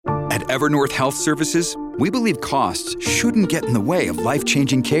At Evernorth Health Services, we believe costs shouldn't get in the way of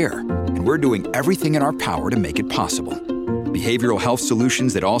life-changing care, and we're doing everything in our power to make it possible. Behavioral health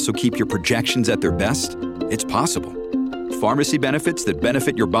solutions that also keep your projections at their best? It's possible. Pharmacy benefits that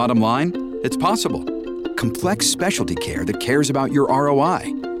benefit your bottom line? It's possible. Complex specialty care that cares about your ROI?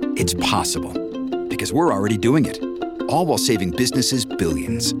 It's possible. Because we're already doing it. All while saving businesses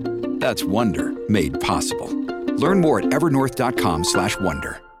billions. That's Wonder made possible. Learn more at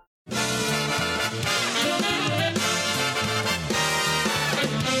evernorth.com/wonder.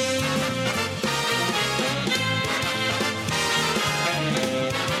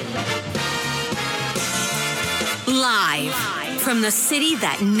 Live from the city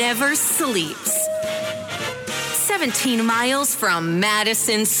that never sleeps. 17 miles from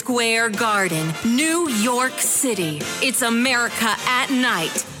Madison Square Garden, New York City. It's America at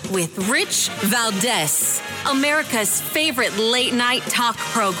Night with Rich Valdez. America's favorite late night talk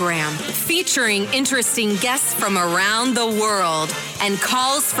program featuring interesting guests from around the world and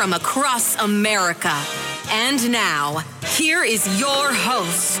calls from across America. And now, here is your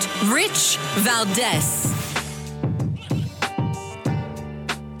host, Rich Valdez.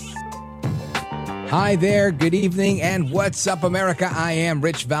 Hi there, good evening, and what's up, America? I am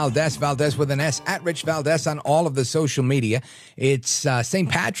Rich Valdez, Valdez with an S, at Rich Valdez on all of the social media. It's St.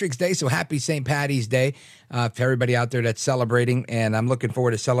 Patrick's Day, so happy St. Patty's Day to everybody out there that's celebrating, and I'm looking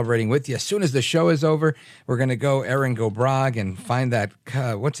forward to celebrating with you. As soon as the show is over, we're going to go Erin go Bragh and find that,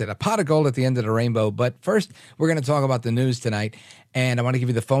 a pot of gold at the end of the rainbow. But first, we're going to talk about the news tonight. And I want to give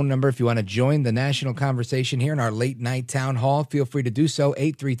you the phone number if you want to join the national conversation here in our late night town hall. Feel free to do so.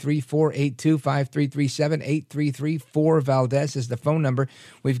 833-482-5337. 833-4-Valdez is the phone number.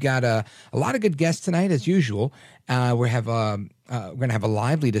 We've got a lot of good guests tonight, as usual. We're going to have a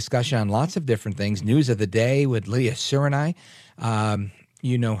lively discussion on lots of different things. News of the day with Lidia Curanaj.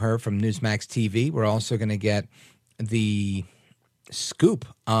 You know her from Newsmax TV. We're also going to get the scoop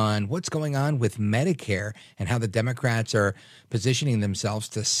on what's going on with Medicare and how the Democrats are positioning themselves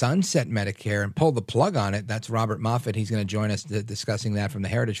to sunset Medicare and pull the plug on it. That's Robert Moffit. He's going to join us discussing that from the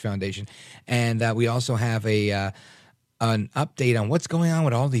Heritage Foundation. And we also have an update on what's going on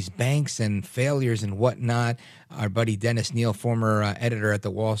with all these banks and failures and whatnot. Our buddy Dennis Kneale, former editor at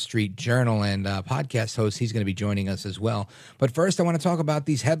the Wall Street Journal and podcast host, he's going to be joining us as well. But first, I want to talk about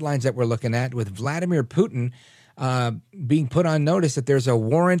these headlines that we're looking at with Vladimir Putin being put on notice that there's a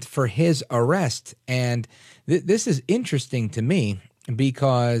warrant for his arrest. And this is interesting to me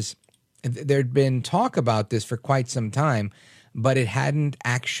because there'd been talk about this for quite some time, but it hadn't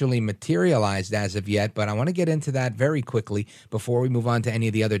actually materialized as of yet. But I want to get into that very quickly before we move on to any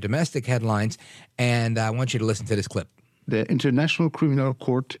of the other domestic headlines. And I want you to listen to this clip. The International Criminal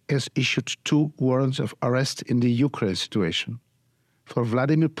Court has issued 2 warrants of arrest in the Ukraine situation for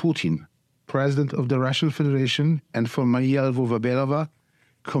Vladimir Putin, President of the Russian Federation, and for Maria Lvova-Belova,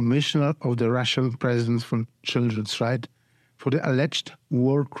 Commissioner of the Russian President for Children's Rights, for the alleged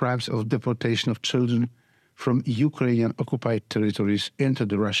war crimes of deportation of children from Ukrainian occupied territories into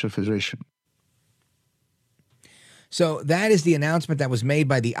the Russian Federation. So that is the announcement that was made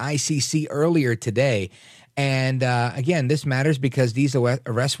by the ICC earlier today. And again, this matters because these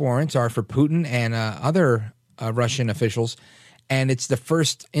arrest warrants are for Putin and other Russian officials. And it's the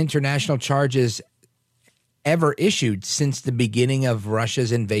first international charges ever issued since the beginning of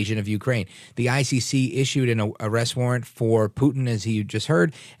Russia's invasion of Ukraine. The ICC issued an arrest warrant for Putin, as you just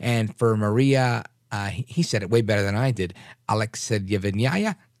heard, and for Maria, he said it way better than I did,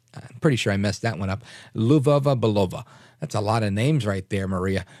 Alexeyevnaya. I'm pretty sure I messed that one up. Lvova-Belova. That's a lot of names right there,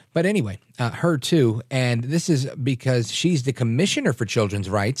 Maria. But anyway, her too. And this is because she's the Commissioner for Children's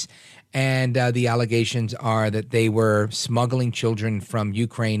Rights. And the allegations are that they were smuggling children from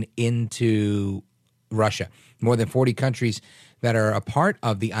Ukraine into Russia. More than 40 countries that are a part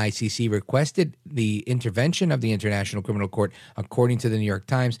of the ICC requested the intervention of the International Criminal Court, according to the New York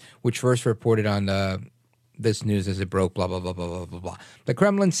Times, which first reported on this news as it broke, blah, blah, blah, blah, blah, blah, blah. The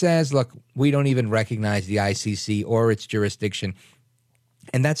Kremlin says, look, we don't even recognize the ICC or its jurisdiction.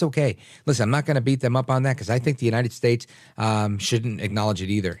 And that's okay. Listen, I'm not going to beat them up on that because I think the United States shouldn't acknowledge it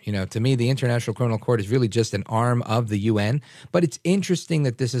either. You know, to me, the International Criminal Court is really just an arm of the UN. But it's interesting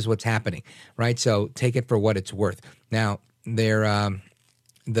that this is what's happening, right? So take it for what it's worth. Now, the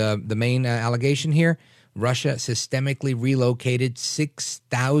main allegation here, Russia systemically relocated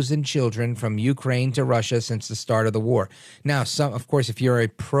 6,000 children from Ukraine to Russia since the start of the war. Now, of course, if you're a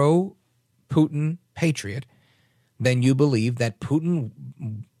pro-Putin patriot, then you believe that Putin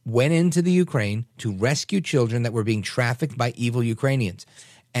went into the Ukraine to rescue children that were being trafficked by evil Ukrainians,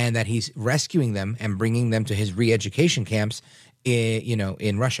 and that he's rescuing them and bringing them to his re-education camps,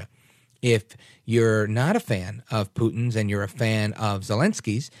 in Russia. If you're not a fan of Putin's and you're a fan of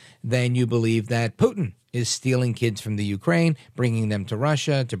Zelensky's, then you believe that Putin is stealing kids from the Ukraine, bringing them to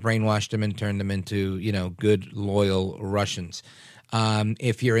Russia to brainwash them and turn them into, good, loyal Russians.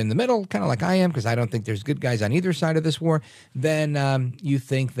 If you're in the middle, kind of like I am, because I don't think there's good guys on either side of this war, then you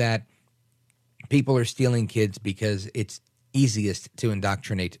think that people are stealing kids because it's easiest to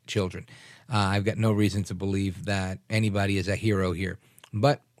indoctrinate children. I've got no reason to believe that anybody is a hero here.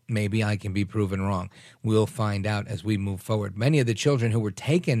 But maybe I can be proven wrong. We'll find out as we move forward. Many of the children who were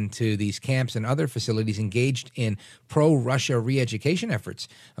taken to these camps and other facilities engaged in pro-Russia re-education efforts.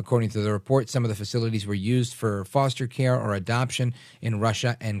 According to the report, some of the facilities were used for foster care or adoption in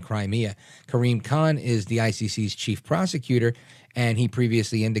Russia and Crimea. Karim Khan is the ICC's chief prosecutor, and he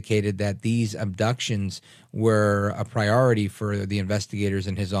previously indicated that these abductions were a priority for the investigators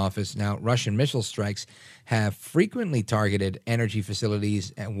in his office. Now, Russian missile strikes have frequently targeted energy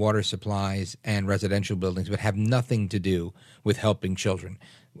facilities and water supplies and residential buildings, but have nothing to do with helping children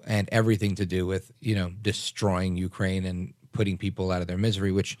and everything to do with, destroying Ukraine and putting people out of their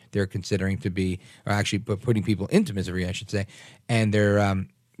misery, which they're considering to be, or actually putting people into misery, I should say, and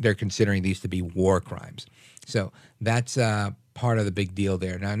they're considering these to be war crimes. So that's part of the big deal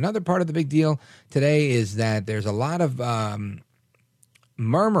there. Now, another part of the big deal today is that there's a lot of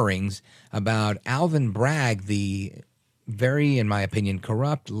murmurings about Alvin Bragg, the very, in my opinion,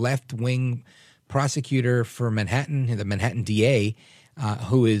 corrupt left-wing prosecutor for Manhattan, the Manhattan DA,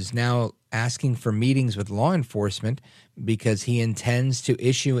 who is now asking for meetings with law enforcement because he intends to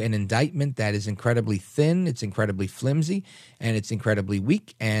issue an indictment that is incredibly thin, it's incredibly flimsy, and it's incredibly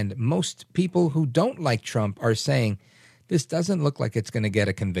weak. And most people who don't like Trump are saying, this doesn't look like it's going to get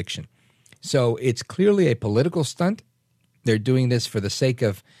a conviction. So it's clearly a political stunt. They're doing this for the sake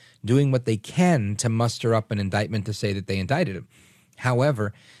of doing what they can to muster up an indictment to say that they indicted him.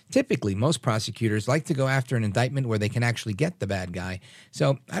 However, typically, most prosecutors like to go after an indictment where they can actually get the bad guy.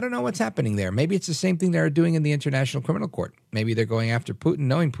 So I don't know what's happening there. Maybe it's the same thing they're doing in the International Criminal Court. Maybe they're going after Putin,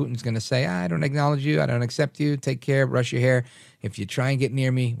 knowing Putin's going to say, I don't acknowledge you, I don't accept you, take care, brush your hair. If you try and get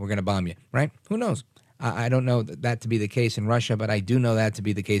near me, we're going to bomb you, right? Who knows? I don't know that to be the case in Russia, but I do know that to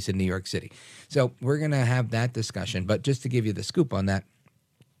be the case in New York City. So we're going to have that discussion. But just to give you the scoop on that,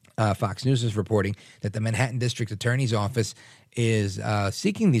 Fox News is reporting that the Manhattan District Attorney's Office is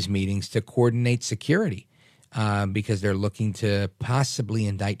seeking these meetings to coordinate security because they're looking to possibly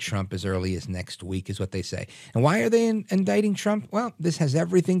indict Trump as early as next week, is what they say. And why are they indicting Trump? Well, this has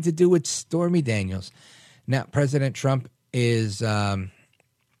everything to do with Stormy Daniels. Now, President Trump is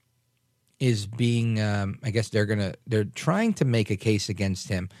being, I guess they're trying to make a case against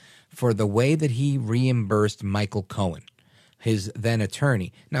him for the way that he reimbursed Michael Cohen, his then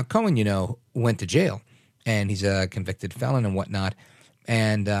attorney. Now, Cohen, went to jail, and he's a convicted felon and whatnot.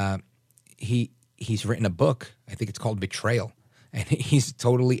 And he's written a book. I think it's called Betrayal. And he's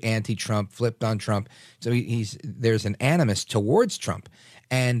totally anti-Trump, flipped on Trump. So there's an animus towards Trump.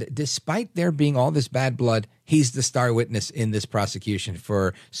 And despite there being all this bad blood, he's the star witness in this prosecution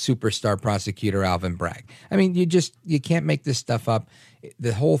for superstar prosecutor Alvin Bragg. I mean, you can't make this stuff up.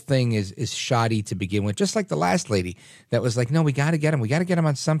 The whole thing is shoddy to begin with, just like the last lady that was like, no, we got to get him. We got to get him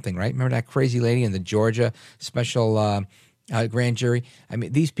on something, right? Remember that crazy lady in the Georgia special grand jury? I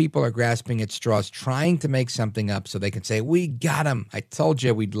mean, these people are grasping at straws, trying to make something up so they can say, we got him. I told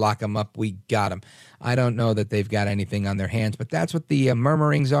you we'd lock him up. We got him. I don't know that they've got anything on their hands, but that's what the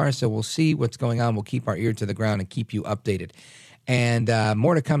murmurings are. So we'll see what's going on. We'll keep our ear to the ground and keep you updated. And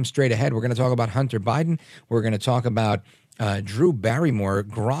more to come straight ahead. We're going to talk about Hunter Biden. We're going to talk about Drew Barrymore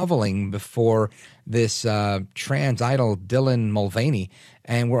groveling before this trans idol Dylan Mulvaney.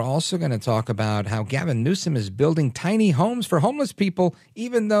 And we're also going to talk about how Gavin Newsom is building tiny homes for homeless people,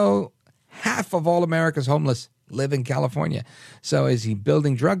 even though half of all America's homeless live in California. So is he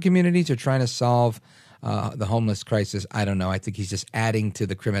building drug communities or trying to solve the homeless crisis? I don't know. I think he's just adding to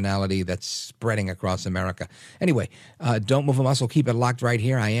the criminality that's spreading across America. Anyway, don't move a muscle. Keep it locked right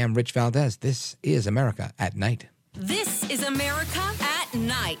here. I am Rich Valdez. This is America at Night. This is America at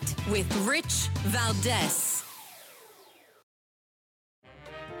Night with Rich Valdez.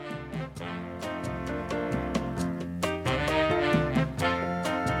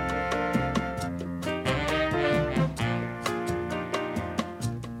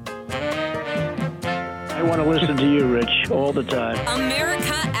 I want to listen to you, Rich, all the time.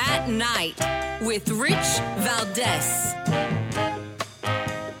 America at Night with Rich Valdez.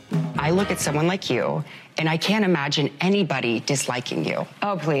 I look at someone like you, and I can't imagine anybody disliking you.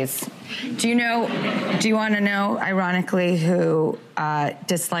 Oh, please. Do you want to know, ironically, who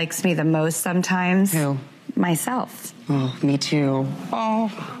dislikes me the most sometimes? Who? Myself. Oh, me too.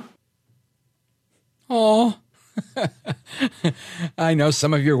 Oh. Oh, I know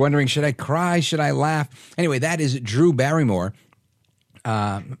some of you are wondering, should I cry? Should I laugh? Anyway, that is Drew Barrymore,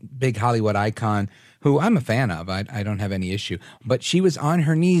 big Hollywood icon who I'm a fan of. I don't have any issue. But she was on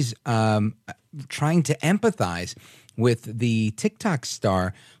her knees trying to empathize with the TikTok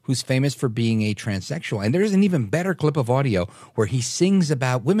star who's famous for being a transsexual. And there's an even better clip of audio where he sings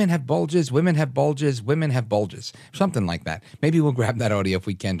about women have bulges, women have bulges, women have bulges, something like that. Maybe we'll grab that audio if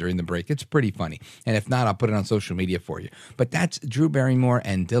we can during the break. It's pretty funny. And if not, I'll put it on social media for you. But that's Drew Barrymore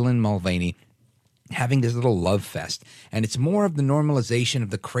and Dylan Mulvaney having this little love fest. And it's more of the normalization of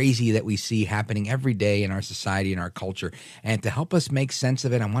the crazy that we see happening every day in our society and our culture. And to help us make sense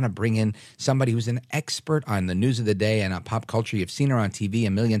of it, I want to bring in somebody who's an expert on the news of the day and on pop culture. You've seen her on TV a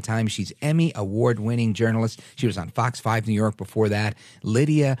million times. She's Emmy award-winning journalist. She was on Fox 5 New York before that.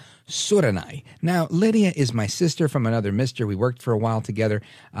 Lidia Curanaj. Now, Lidia is my sister from another mister. We worked for a while together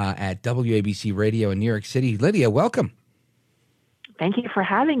at WABC Radio in New York City. Lidia, welcome. Thank you for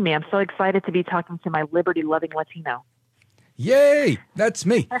having me. I'm so excited to be talking to my liberty-loving Latino. Yay! That's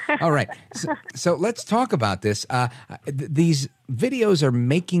me. All right. So let's talk about this. These videos are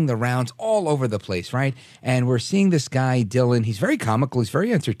making the rounds all over the place, right? And we're seeing this guy, Dylan. He's very comical. He's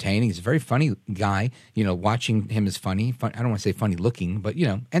very entertaining. He's a very funny guy. You know, watching him is funny. I don't want to say funny looking, but, you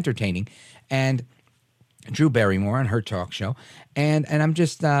know, entertaining. And Drew Barrymore on her talk show. And I'm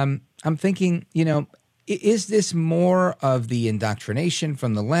just, I'm thinking, you know, is this more of the indoctrination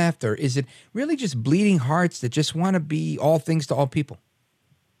from the left, or is it really just bleeding hearts that just want to be all things to all people?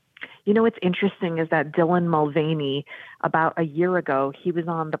 You know, what's interesting is that Dylan Mulvaney, about a year ago, he was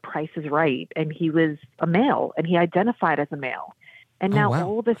on The Price is Right, and he was a male, and he identified as a male. And now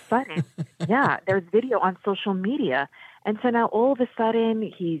all of a sudden, there's video on social media. And so now all of a sudden,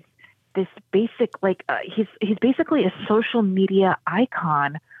 he's this basic, he's basically a social media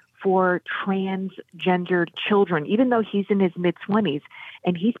icon for transgendered children, even though he's in his mid-20s,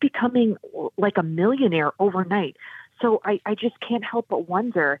 and he's becoming like a millionaire overnight. So I just can't help but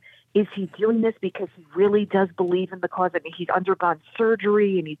wonder, is he doing this because he really does believe in the cause and he's undergone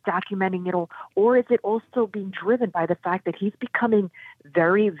surgery and he's documenting it all, or is it also being driven by the fact that he's becoming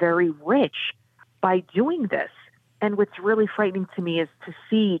very, very rich by doing this? And what's really frightening to me is to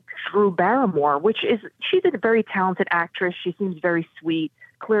see Drew Barrymore, she's a very talented actress. She seems very sweet.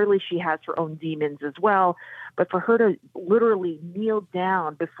 Clearly, she has her own demons as well. But for her to literally kneel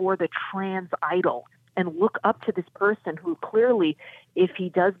down before the trans idol and look up to this person who clearly, if he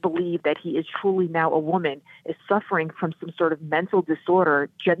does believe that he is truly now a woman, is suffering from some sort of mental disorder,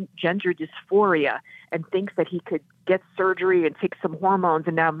 gender dysphoria, and thinks that he could get surgery and take some hormones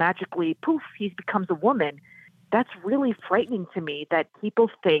and now magically, poof, he becomes a woman. That's really frightening to me, that people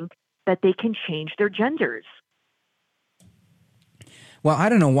think that they can change their genders. Well, I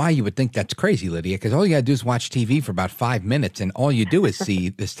don't know why you would think that's crazy, Lidia, because all you got to do is watch TV for about 5 minutes, and all you do is see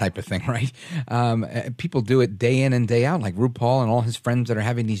this type of thing, right? People do it day in and day out, like RuPaul and all his friends that are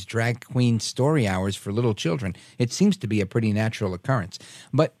having these drag queen story hours for little children. It seems to be a pretty natural occurrence.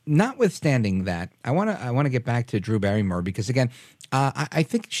 But notwithstanding that, I want to get back to Drew Barrymore because, again, I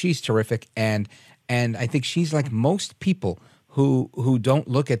think she's terrific, and I think she's like most people who don't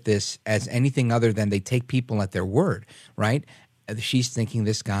look at this as anything other than they take people at their word, right? She's thinking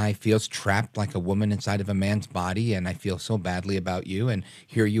this guy feels trapped like a woman inside of a man's body, and I feel so badly about you, and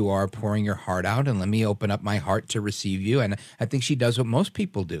here you are pouring your heart out, and let me open up my heart to receive you. And I think she does what most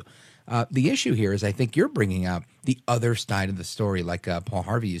people do. The issue here is I think you're bringing out the other side of the story, like Paul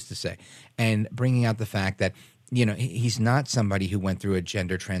Harvey used to say, and bringing out the fact that, you know, he's not somebody who went through a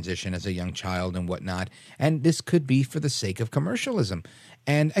gender transition as a young child and whatnot. And this could be for the sake of commercialism.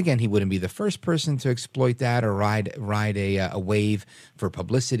 And again, he wouldn't be the first person to exploit that or ride a wave for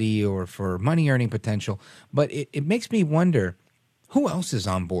publicity or for money earning potential. But it makes me wonder, who else is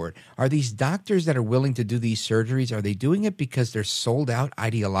on board? Are these doctors that are willing to do these surgeries, are they doing it because they're sold out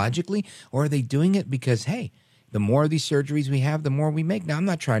ideologically? Or are they doing it because, hey, the more of these surgeries we have, the more we make? Now, I'm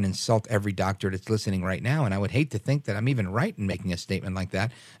not trying to insult every doctor that's listening right now, and I would hate to think that I'm even right in making a statement like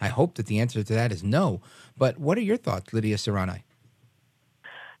that. I hope that the answer to that is no. But what are your thoughts, Lidia Curanaj?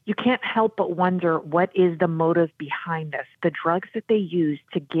 You can't help but wonder, what is the motive behind this? The drugs that they use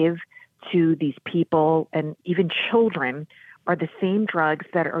to give to these people and even children are the same drugs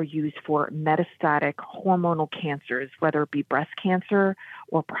that are used for metastatic hormonal cancers, whether it be breast cancer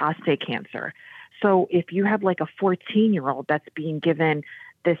or prostate cancer. So if you have like a 14-year-old that's being given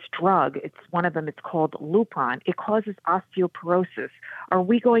this drug, it's one of them, it's called Lupron. It causes osteoporosis. Are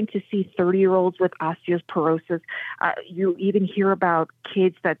we going to see 30-year-olds with osteoporosis? You even hear about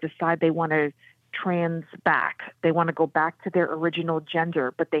kids that decide they want to trans back. They want to go back to their original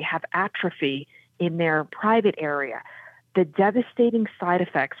gender, but they have atrophy in their private area. The devastating side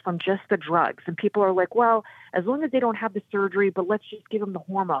effects from just the drugs. And people are like, well, as long as they don't have the surgery, but let's just give them the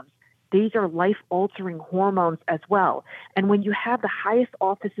hormones. These are life-altering hormones as well. And when you have the highest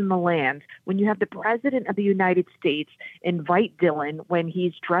office in the land, when you have the president of the United States invite Dylan when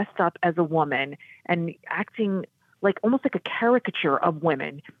he's dressed up as a woman and acting like almost like a caricature of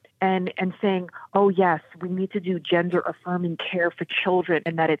women, and saying, oh, yes, we need to do gender-affirming care for children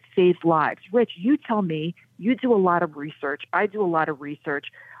and that it saves lives. Rich, you tell me, you do a lot of research. I do a lot of research.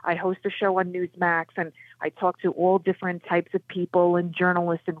 I host a show on Newsmax, and I talk to all different types of people and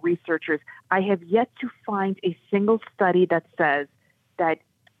journalists and researchers. I have yet to find a single study that says that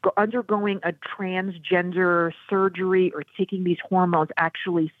undergoing a transgender surgery or taking these hormones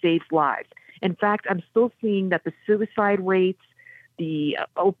actually saves lives. In fact, I'm still seeing that the suicide rates, the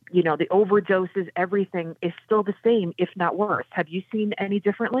overdoses, everything is still the same, if not worse. Have you seen any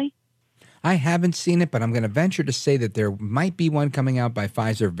differently? I haven't seen it, but I'm going to venture to say that there might be one coming out by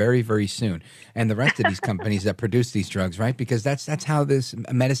Pfizer very, very soon, and the rest of these companies that produce these drugs, right? Because that's how this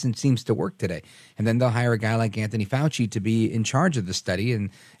medicine seems to work today. And then they'll hire a guy like Anthony Fauci to be in charge of the study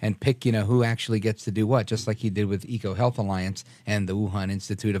and pick, who actually gets to do what, just like he did with EcoHealth Alliance and the Wuhan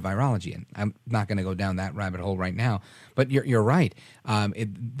Institute of Virology. And I'm not going to go down that rabbit hole right now, but you're right.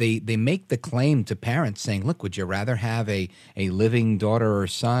 They make the claim to parents saying, look, would you rather have a living daughter or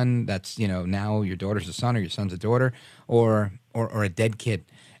son that's, now your daughter's a son or your son's a daughter, or a dead kid?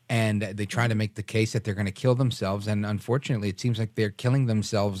 And they try to make the case that they're going to kill themselves. And unfortunately, it seems like they're killing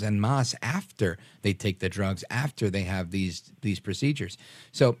themselves en masse after they take the drugs, after they have these procedures.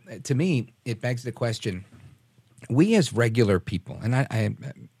 So to me, it begs the question, we as regular people, and I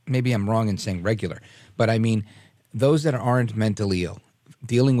maybe I'm wrong in saying regular, but I mean those that aren't mentally ill,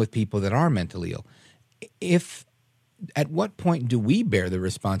 dealing with people that are mentally ill, at what point do we bear the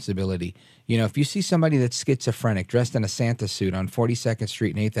responsibility? If you see somebody that's schizophrenic dressed in a Santa suit on 42nd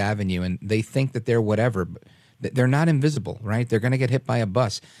Street and 8th Avenue and they think that they're whatever, but they're not invisible, right? They're going to get hit by a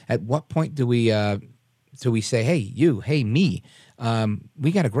bus. At what point do we say, hey, you, hey, me,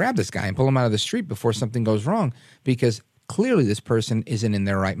 we got to grab this guy and pull him out of the street before something goes wrong, because clearly this person isn't in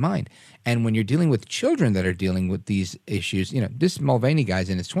their right mind. And when you're dealing with children that are dealing with these issues, this Mulvaney guy's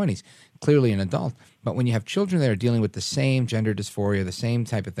in his 20s, clearly an adult. But when you have children that are dealing with the same gender dysphoria, the same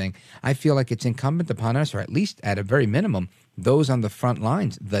type of thing, I feel like it's incumbent upon us, or at least at a very minimum, those on the front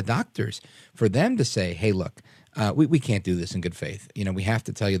lines, the doctors, for them to say, hey, look, we can't do this in good faith. We have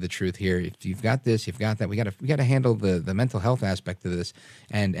to tell you the truth here. If you've got this, you've got that. We got to handle the mental health aspect of this.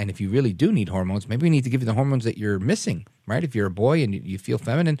 And if you really do need hormones, maybe we need to give you the hormones that you're missing, right? If you're a boy and you feel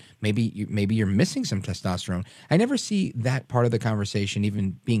feminine, maybe you're missing some testosterone. I never see that part of the conversation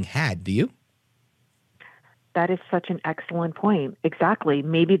even being had. Do you? That is such an excellent point. Exactly.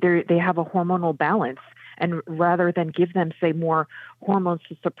 Maybe they have a hormonal balance, and rather than give them, say, more hormones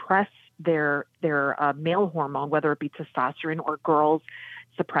to suppress their male hormone, whether it be testosterone, or girls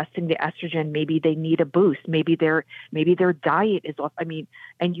suppressing the estrogen, maybe they need a boost. Maybe their diet is off. I mean,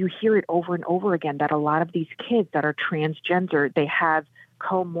 and you hear it over and over again that a lot of these kids that are transgender, they have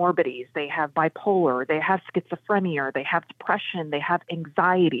comorbidities, they have bipolar, they have schizophrenia, they have depression, they have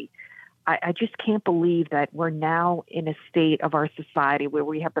anxiety. I just can't believe that we're now in a state of our society where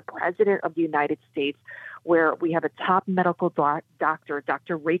we have the president of the United States, where we have a top medical doctor,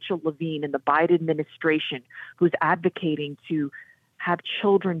 Dr. Rachel Levine, in the Biden administration, who's advocating to have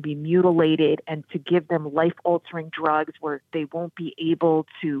children be mutilated and to give them life-altering drugs where they won't be able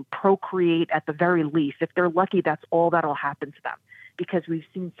to procreate at the very least. If they're lucky, that's all that'll happen to them, because we've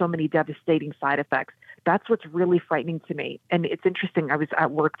seen so many devastating side effects. That's what's really frightening to me. And it's interesting. I was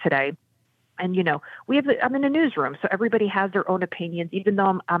at work today, and, I'm in a newsroom, so everybody has their own opinions. Even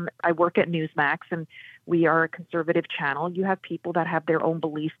though I work at Newsmax and we are a conservative channel, you have people that have their own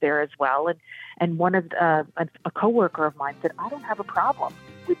beliefs there as well. And one of a coworker of mine said, I don't have a problem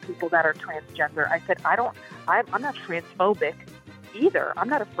with people that are transgender. I said, I'm not transphobic either. I'm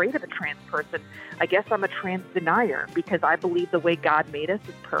not afraid of a trans person. I guess I'm a trans denier, because I believe the way God made us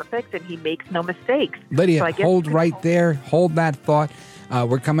is perfect and he makes no mistakes. Lydia, so hold right there. Hold that thought.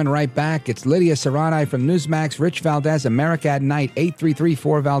 We're coming right back. It's Lidia Curanaj from Newsmax, Rich Valdez, America at Night,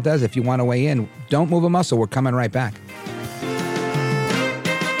 833-4Valdez. If you want to weigh in, don't move a muscle. We're coming right back.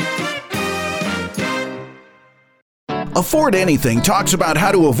 Afford Anything talks about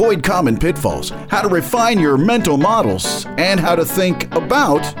how to avoid common pitfalls, how to refine your mental models, and how to think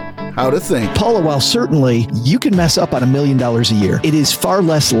about how to think. Paula, while certainly you can mess up on $1 million a year, it is far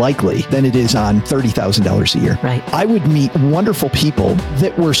less likely than it is on $30,000 a year. Right. I would meet wonderful people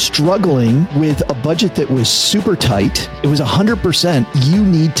that were struggling with a budget that was super tight. It was 100%. You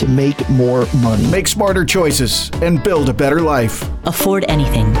need to make more money. Make smarter choices and build a better life. Afford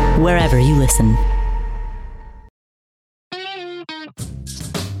anything, wherever you listen.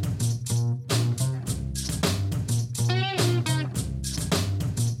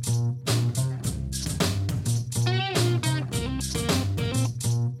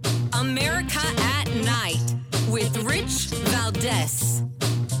 America at Night with Rich Valdez.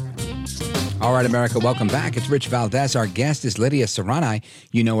 All right, America, welcome back. It's Rich Valdez. Our guest is Lidia Curanaj.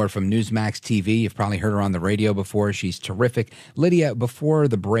 You know her from Newsmax TV. You've probably heard her on the radio before. She's terrific. Lidia, before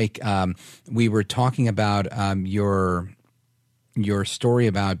the break, we were talking about your story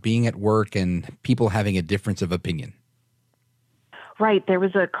about being at work and people having a difference of opinion. Right. There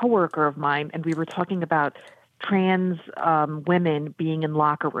was a coworker of mine, and we were talking about trans women being in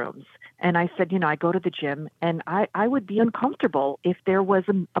locker rooms. And I said, I go to the gym, and I would be uncomfortable if there was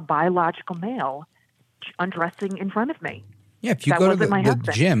a biological male undressing in front of me. Yeah, if you go to the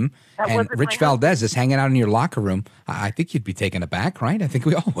gym and Rich Valdez is hanging out in your locker room, I think you'd be taken aback, right? I think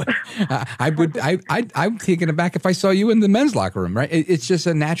we all would. I'm taken aback if I saw you in the men's locker room, right? It's just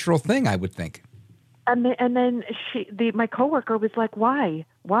a natural thing, I would think. And then my coworker was like, "Why?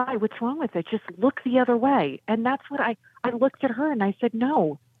 What's wrong with it? Just look the other way." And that's what I looked at her and I said,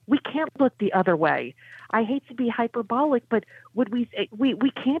 "No, we can't look the other way." I hate to be hyperbolic, but would we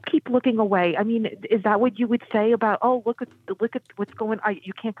can't keep looking away? I mean, is that what you would say about, oh, look at what's going on?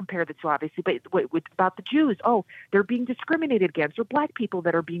 You can't compare the two, obviously, but what about the Jews? Oh, they're being discriminated against, or black people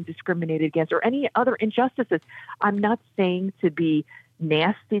that are being discriminated against, or any other injustices. I'm not saying to be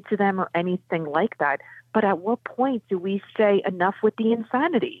nasty to them or anything like that, but at what point do we say enough with the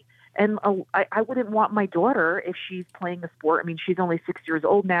insanity? And I wouldn't want my daughter, if she's playing a sport, I mean, she's only 6 years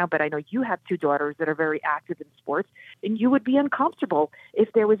old now, but I know you have two daughters that are very active in sports, and you would be uncomfortable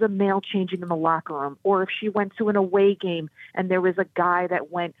if there was a male changing in the locker room, or if she went to an away game and there was a guy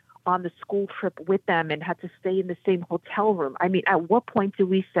that went on the school trip with them and had to stay in the same hotel room. I mean, at what point do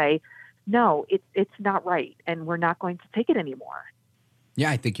we say, no, it's not right, and we're not going to take it anymore? Yeah,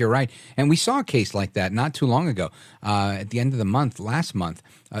 I think you're right. And we saw a case like that not too long ago. At the end of the month, last month,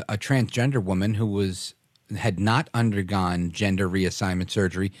 a transgender woman who had not undergone gender reassignment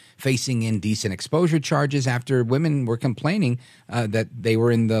surgery, facing indecent exposure charges after women were complaining that they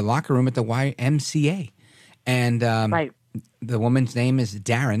were in the locker room at the YMCA. And right. The woman's name is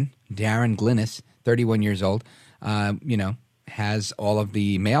Darren Glynis, 31 years old, has all of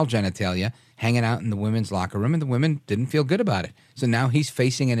the male genitalia hanging out in the women's locker room, and the women didn't feel good about it. So now he's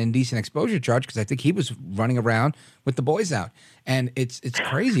facing an indecent exposure charge because I think he was running around with the boys out. And it's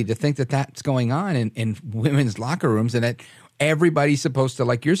crazy to think that that's going on in women's locker rooms, and that everybody's supposed to,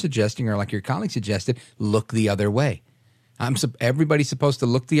 like you're suggesting or like your colleague suggested, look the other way. Everybody's supposed to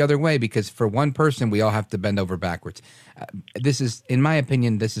look the other way because for one person, we all have to bend over backwards. This is, in my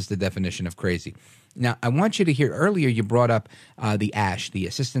opinion, this is the definition of crazy. Now, I want you to hear, earlier you brought up the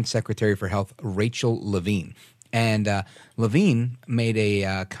Assistant Secretary for Health, Rachel Levine. And Levine made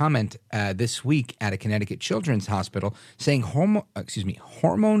a comment this week at a Connecticut Children's Hospital saying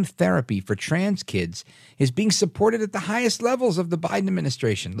hormone therapy for trans kids is being supported at the highest levels of the Biden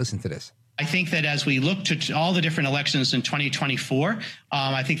administration. Listen to this. I think that as we look to all the different elections in 2024,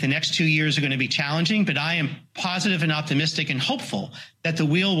 I think the next 2 years are going to be challenging, but I am positive and optimistic and hopeful that the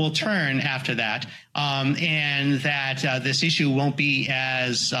wheel will turn after that, and that this issue won't be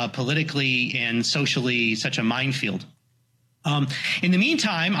as politically and socially such a minefield. In the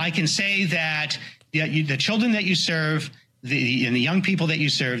meantime, I can say that the children that you serve, and the young people that you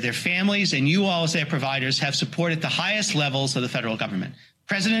serve, their families, and you all as their providers have support at the highest levels of the federal government.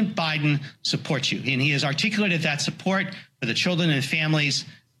 President Biden supports you, and he has articulated that support for the children and families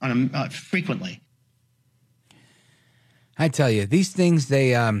frequently. I tell you, these things,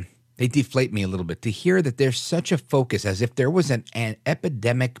 they deflate me a little bit to hear that there's such a focus as if there was an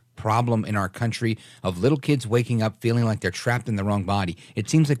epidemic problem in our country of little kids waking up feeling like they're trapped in the wrong body. It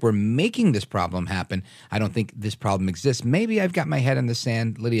seems like we're making this problem happen. I don't think this problem exists. Maybe I've got my head in the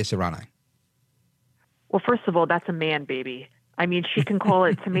sand. Lidia Curanaj. Well, first of all, that's a man, baby. I mean, she can call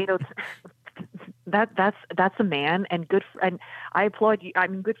it tomato. That's a man, and good. And I applaud you. I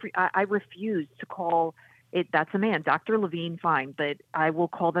mean, good for you. I refuse to call it. That's a man, Dr. Levine. Fine, but I will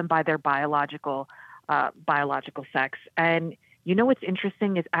call them by their biological sex. And you know what's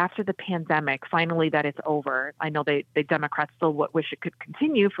interesting is after the pandemic, finally that it's over. I know the Democrats still wish it could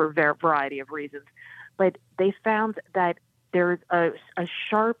continue for a variety of reasons, but they found that there's a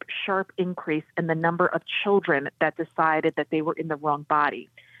sharp increase in the number of children that decided that they were in the wrong body.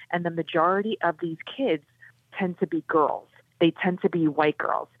 And the majority of these kids tend to be girls. They tend to be white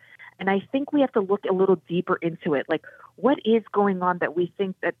girls. And I think we have to look a little deeper into it. Like, what is going on that we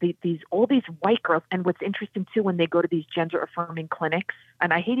think that all these white girls, and what's interesting too, when they go to these gender affirming clinics,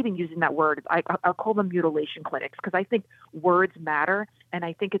 and I hate even using that word, I'll call them mutilation clinics, because I think words matter. And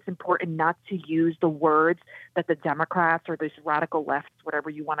I think it's important not to use the words that the Democrats or these radical lefts, whatever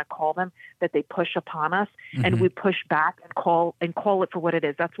you want to call them, that they push upon us, and we push back and call it for what it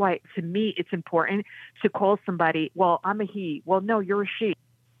is. That's why, to me, it's important to call somebody, well, I'm a he. Well, no, you're a she.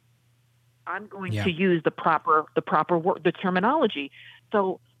 I'm going to use the proper word, the terminology.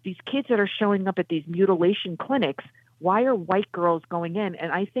 So these kids that are showing up at these mutilation clinics, why are white girls going in?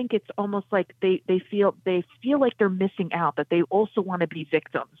 And I think it's almost like they feel like they're missing out, that they also want to be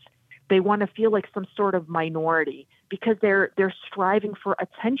victims. They want to feel like some sort of minority because they're striving for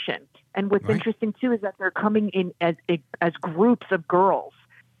attention. And what's interesting too is that they're coming in as groups of girls.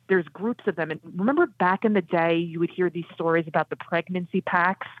 There's groups of them. And remember back in the day, you would hear these stories about the pregnancy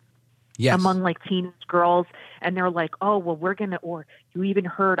pacts. Yes. Among like teenage girls, and they're like, oh, well, or you even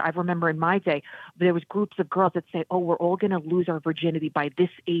heard, I remember in my day, there was groups of girls that say, oh, we're all going to lose our virginity by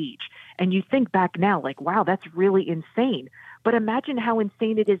this age. And you think back now, like, wow, that's really insane. But imagine how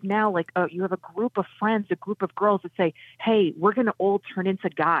insane it is now. Like, you have a group of friends, a group of girls that say, hey, we're going to all turn into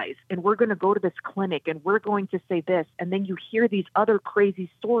guys, and we're going to go to this clinic, and we're going to say this. And then you hear these other crazy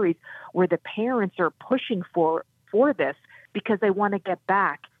stories where the parents are pushing for this because they want to get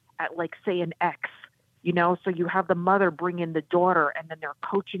back at, like, say, an ex, so you have the mother bring in the daughter, and then they're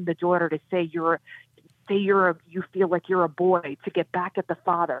coaching the daughter to say you feel like you're a boy, to get back at the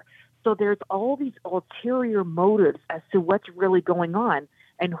father. So there's all these ulterior motives as to what's really going on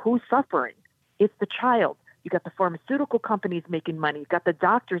and who's suffering. It's the child. You got the pharmaceutical companies making money. You've got the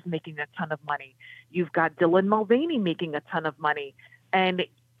doctors making a ton of money. You've got Dylan Mulvaney making a ton of money. And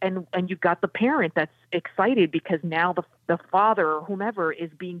you've got the parent that's excited because now the father or whomever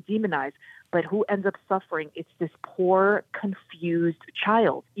is being demonized. But who ends up suffering? It's this poor, confused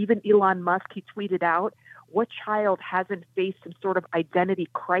child. Even Elon Musk, he tweeted out, what child hasn't faced some sort of identity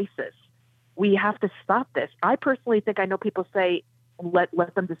crisis? We have to stop this. I personally think, I know people say,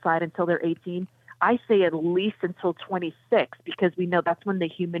 let them decide until they're 18. I say at least until 26, because we know that's when the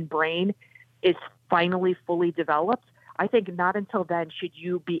human brain is finally fully developed. I think not until then should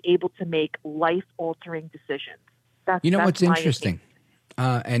you be able to make life-altering decisions. That's what's interesting,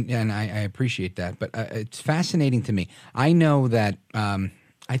 and I appreciate that, but it's fascinating to me. I know that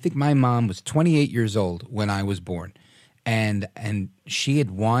I think my mom was 28 years old when I was born, and she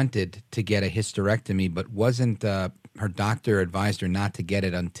had wanted to get a hysterectomy, but wasn't. Her doctor advised her not to get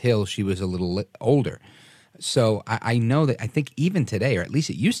it until she was a little older. So I know that, I think even today, or at least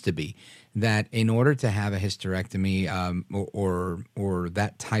it used to be, that in order to have a hysterectomy or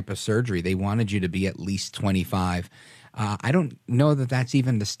that type of surgery, they wanted you to be at least 25. I don't know that that's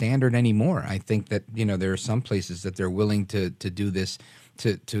even the standard anymore. I think that, there are some places that they're willing to do this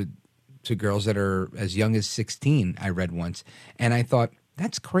to girls that are as young as 16, I read once. And I thought,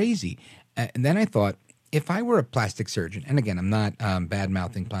 that's crazy. And then I thought, if I were a plastic surgeon, and again, I'm not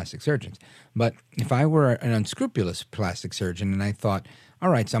bad-mouthing plastic surgeons, but if I were an unscrupulous plastic surgeon and I thought, all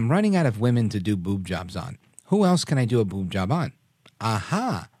right, so I'm running out of women to do boob jobs on. Who else can I do a boob job on?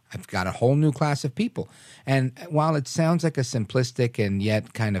 Aha, I've got a whole new class of people. And while it sounds like a simplistic and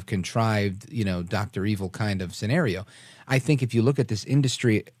yet kind of contrived, Dr. Evil kind of scenario, I think if you look at this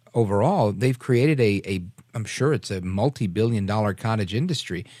industry overall, they've created I'm sure it's a multi-billion-dollar cottage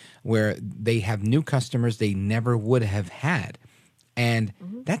industry where they have new customers they never would have had. And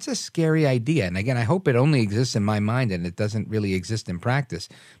that's a scary idea. And again, I hope it only exists in my mind and it doesn't really exist in practice.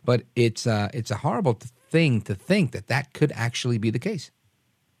 But it's a horrible thing to think that could actually be the case.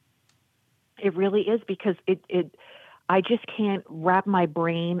 It really is, because I just can't wrap my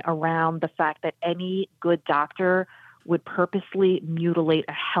brain around the fact that any good doctor would purposely mutilate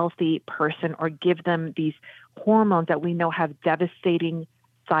a healthy person or give them these hormones that we know have devastating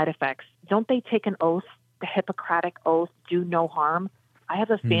side effects. Don't they take an oath, the Hippocratic oath, do no harm? I have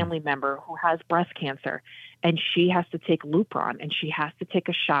a family member who has breast cancer, and she has to take Lupron, and she has to take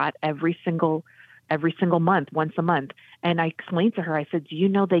a shot every single month, once a month. And I explained to her, I said, do you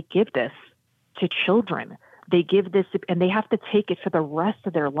know they give this to children? They give this, and they have to take it for the rest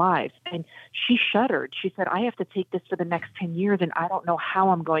of their lives. And she shuddered. She said, I have to take this for the next 10 years, and I don't know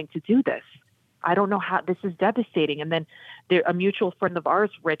how I'm going to do this. I don't know how. This is devastating. And then a mutual friend of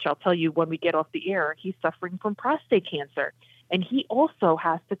ours, Rich, I'll tell you when we get off the air, he's suffering from prostate cancer. And he also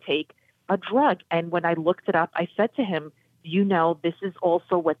has to take a drug. And when I looked it up, I said to him, you know, this is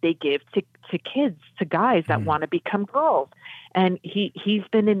also what they give to kids, to guys that want to become girls. And he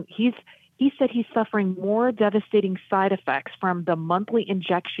said he's suffering more devastating side effects from the monthly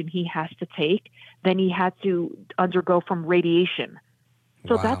injection he has to take than he had to undergo from radiation.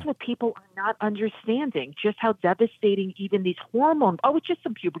 So that's what people are not understanding, just how devastating even these hormones. Oh, it's just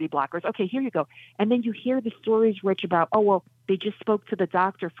some puberty blockers. Okay, here you go. And then you hear the stories, Rich, about, oh, well, they just spoke to the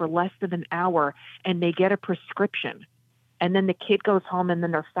doctor for less than an hour and they get a prescription. And then the kid goes home and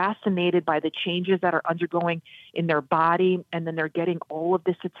then they're fascinated by the changes that are undergoing in their body. And then they're getting all of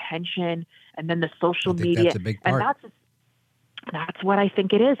this attention and then the social media. That's a big part. And that's what I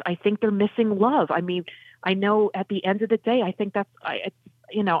think it is. I think they're missing love. I mean, I know at the end of the day, I think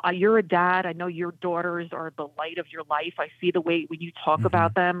you're a dad. I know your daughters are the light of your life. I see the way when you talk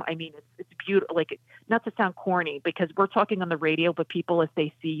about them. I mean, it's beautiful. Like, not to sound corny, because we're talking on the radio, but people, as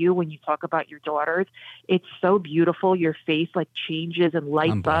they see you, when you talk about your daughters, it's so beautiful. Your face like changes and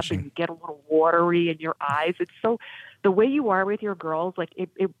lights up, and you get a little watery in your eyes. It's so, the way you are with your girls, like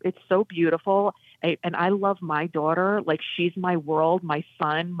it's so beautiful. And I love my daughter. Like, she's my world, my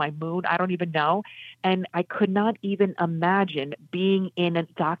sun, my moon. I don't even know. And I could not even imagine being in a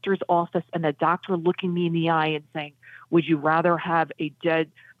doctor's office and a doctor looking me in the eye and saying, would you rather have a dead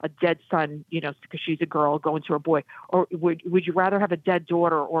son, you know, because she's a girl going to a boy, or would you rather have a dead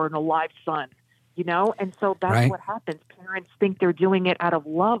daughter or an alive son? You know, and so that's what happens. Parents think they're doing it out of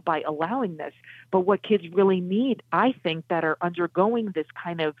love by allowing this. But what kids really need, I think, that are undergoing this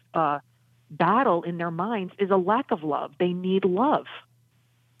kind of battle in their minds, is a lack of love. They need love.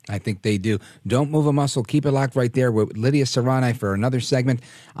 I think they do. Don't move a muscle. Keep it locked right there with Lidia Serrani for another segment.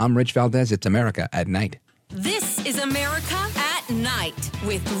 I'm Rich Valdez. It's America at Night. This is America at Night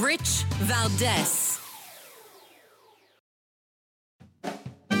with Rich Valdez.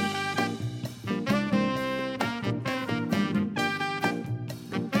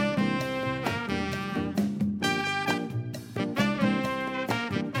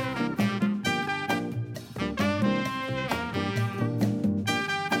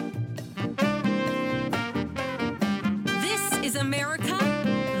 America,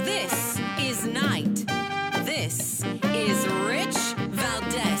 this is Night. This is Rich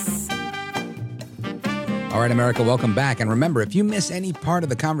Valdez. All right, America, welcome back. And remember, if you miss any part of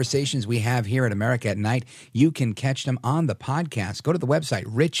the conversations we have here at America at Night, you can catch them on the podcast. Go to the website,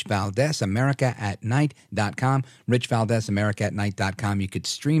 richvaldezamericaatnight.com, richvaldezamericaatnight.com. You could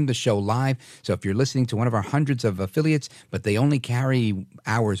stream the show live. So if you're listening to one of our hundreds of affiliates, but they only carry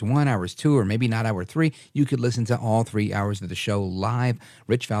hours 1, hours 2, or maybe not hour 3, you could listen to all 3 hours of the show live,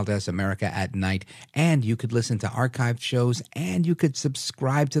 Rich Valdez America at Night. And you could listen to archived shows, and you could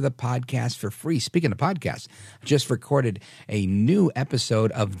subscribe to the podcast for free. Speaking of podcasts, just recorded a new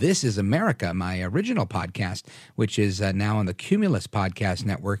episode of This is America, my original podcast, which is now on the Cumulus Podcast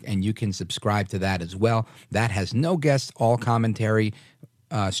Network, and you can subscribe to that as well. That has no guests, all commentary,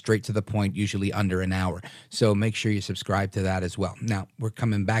 straight to the point, usually under an hour. So make sure you subscribe to that as well. Now, we're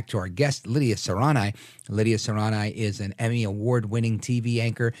coming back to our guest, Lidia Serrani. Lidia Serrani is an Emmy Award-winning TV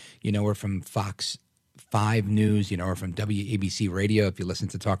anchor. You know her from Fox 5 News, you know her from WABC Radio if you listen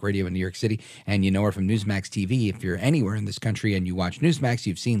to talk radio in New York City, and you know her from Newsmax TV. If you're anywhere in this country and you watch Newsmax,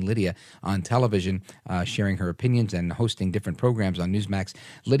 you've seen Lidia on television sharing her opinions and hosting different programs on Newsmax.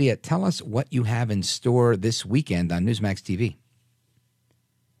 Lidia, tell us what you have in store this weekend on Newsmax TV.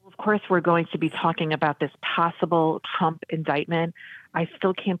 Of course, we're going to be talking about this possible Trump indictment. I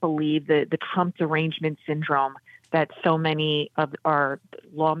still can't believe the Trump derangement syndrome that so many of our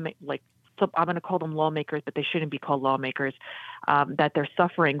so I'm going to call them lawmakers, but they shouldn't be called lawmakers, that they're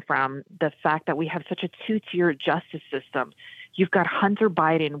suffering from the fact that we have such a two-tier justice system. You've got Hunter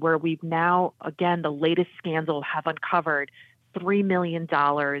Biden, where we've now, again, the latest scandal have uncovered $3 million.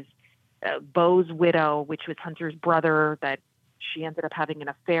 Bo's widow, which was Hunter's brother, that she ended up having an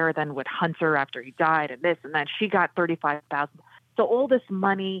affair then with Hunter after he died, and this and that. She got $35,000. So all this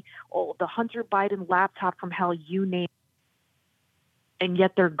money, all the Hunter Biden laptop from hell, you name it. And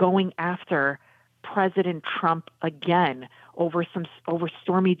yet they're going after President Trump again over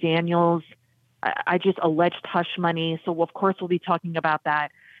Stormy Daniels, I just alleged hush money. So of course we'll be talking about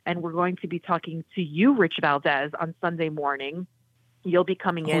that, and we're going to be talking to you, Rich Valdez, on Sunday morning. You'll be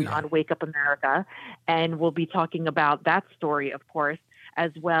coming in on Wake Up America, and we'll be talking about that story, of course,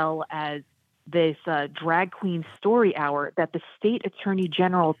 as well as this drag queen story hour that the state attorney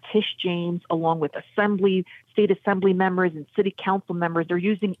general, Tish James, along with state assembly members and city council members, they're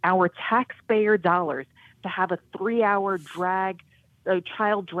using our taxpayer dollars to have a 3-hour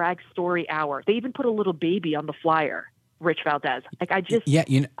child drag story hour. They even put a little baby on the flyer, Rich Valdez. Like, I just, yeah,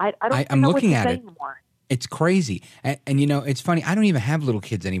 I don't I'm know looking what to at say it. anymore. It's crazy. And you know, it's funny. I don't even have little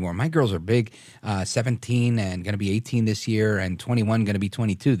kids anymore. My girls are big, 17 and going to be 18 this year, and 21 going to be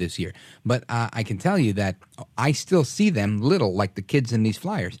 22 this year. But I can tell you that I still see them little, like the kids in these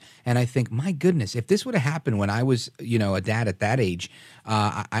flyers. And I think, my goodness, if this would have happened when I was, you know, a dad at that age,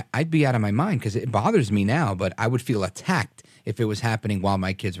 I'd be out of my mind, because it bothers me now, but I would feel attacked if it was happening while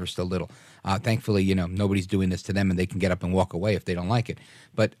my kids were still little. Thankfully, you know, nobody's doing this to them, and they can get up and walk away if they don't like it.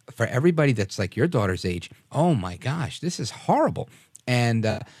 But for everybody that's like your daughter's age, oh my gosh, this is horrible. And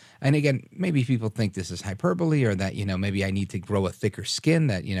again, maybe people think this is hyperbole, or that, you know, maybe I need to grow a thicker skin,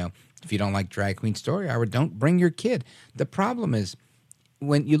 that, you know, if you don't like drag queen story hour, don't bring your kid. The problem is,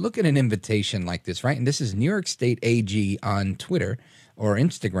 when you look at an invitation like this, right? And this is New York State AG on Twitter or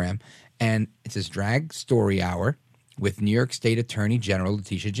Instagram, and it says Drag Story Hour with New York State Attorney General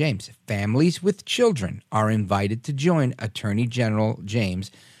Letitia James. Families with children are invited to join Attorney General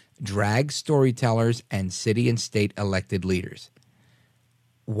James, drag storytellers, and city and state elected leaders.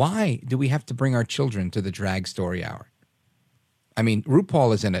 Why do we have to bring our children to the Drag Story Hour? I mean,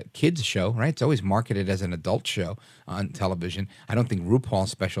 RuPaul isn't a kids show, right? It's always marketed as an adult show on television. I don't think RuPaul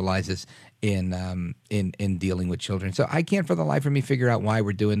specializes in dealing with children. So I can't for the life of me figure out why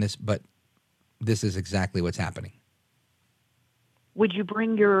we're doing this, but this is exactly what's happening. Would you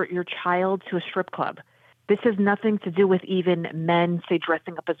bring your child to a strip club? This has nothing to do with even men, say,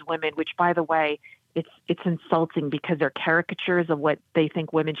 dressing up as women, which, by the way, it's insulting, because they're caricatures of what they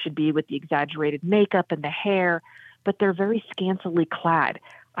think women should be, with the exaggerated makeup and the hair, but they're very scantily clad.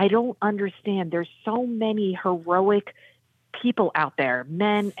 I don't understand. There's so many heroic people out there,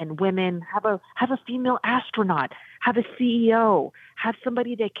 men and women. Have a female astronaut, have a CEO, have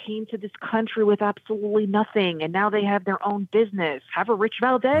somebody that came to this country with absolutely nothing, and now they have their own business. Have a Rich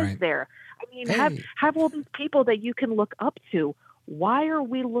Valdez there. I mean, have all these people that you can look up to. Why are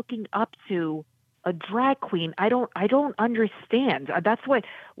we looking up to a drag queen? I don't understand. That's what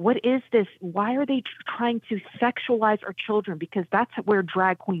is this? Why are they trying to sexualize our children? Because that's where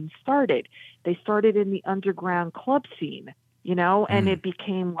drag queens started. They started in the underground club scene, you know, and it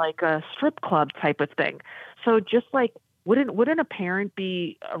became like a strip club type of thing. So just like, wouldn't a parent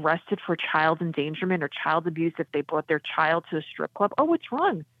be arrested for child endangerment or child abuse if they brought their child to a strip club? Oh, what's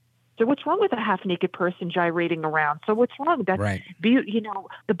wrong? So what's wrong with a half-naked person gyrating around? So what's wrong? That's right. You know,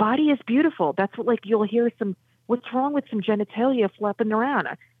 the body is beautiful. That's what, like, you'll hear some. What's wrong with some genitalia flapping around?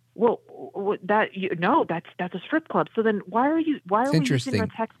 Well, that's a strip club. So then why are we using our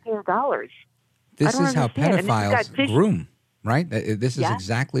taxpayer dollars? This is how pedophiles groom. Right? This is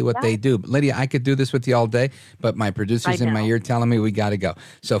exactly what they do. Lydia, I could do this with you all day, but my producer's in my ear telling me we got to go.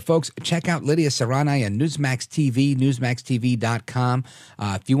 So, folks, check out Lidia Serrani and Newsmax TV, newsmaxtv.com.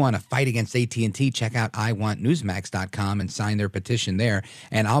 If you want to fight against AT&T, check out iwantnewsmax.com and sign their petition there.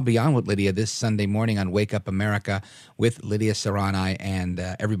 And I'll be on with Lydia this Sunday morning on Wake Up America with Lidia Serrani and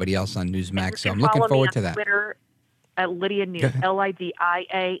everybody else on Newsmax. So I'm looking forward to that. Twitter at Lidia News,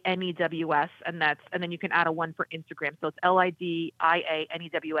 LIDIANEWS, and then you can add a one for Instagram. So it's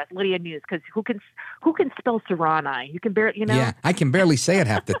LIDIANEWS, Lidia News, because who can spell Serrani? You can barely, you know. Yeah, I can barely say it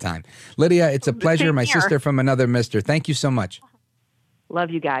half the time. Lydia, it's a pleasure. My sister from another mister. Thank you so much.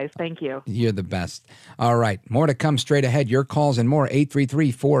 Love you guys. Thank you. You're the best. All right, more to come straight ahead. Your calls and more.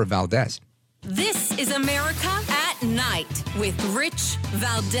 833-4-VALDEZ. This is America at Night with Rich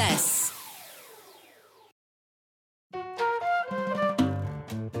Valdez.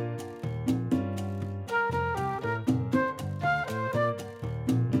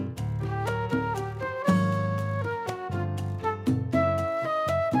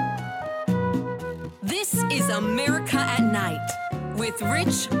 This is America at Night with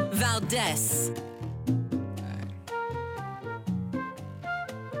Rich Valdez.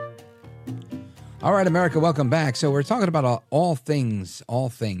 All right, America, welcome back. So we're talking about all things.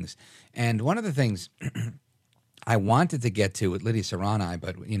 And one of the things I wanted to get to with Lidia Serrani,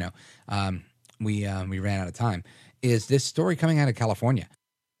 but, you know, we ran out of time, is this story coming out of California.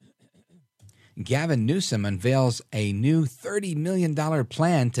 Gavin Newsom unveils a new $30 million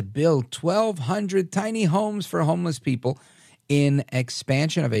plan to build 1,200 tiny homes for homeless people in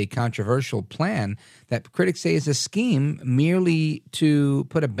expansion of a controversial plan that critics say is a scheme merely to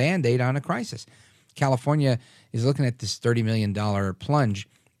put a Band-Aid on a crisis. California is looking at this $30 million plunge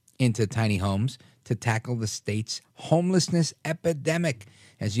into tiny homes to tackle the state's homelessness epidemic.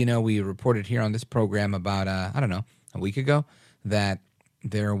 As you know, we reported here on this program about, a week ago, that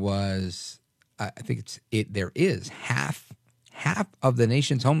there was... there is half of the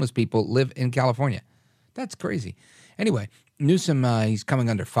nation's homeless people live in California. That's crazy. Anyway, Newsom, he's coming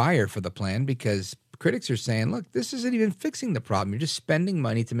under fire for the plan because critics are saying, look, this isn't even fixing the problem. You're just spending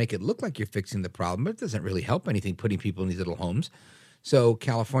money to make it look like you're fixing the problem, but it doesn't really help anything putting people in these little homes. So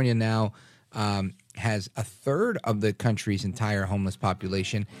California now has a third of the country's entire homeless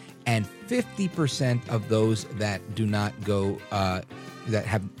population, and 50% of those that do not go,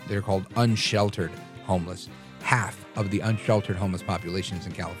 they're called unsheltered homeless. Half of the unsheltered homeless population is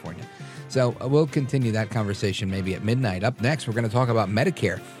in California. So we'll continue that conversation maybe at midnight. Up next, we're going to talk about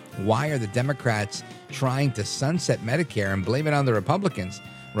Medicare. Why are the Democrats trying to sunset Medicare and blame it on the Republicans?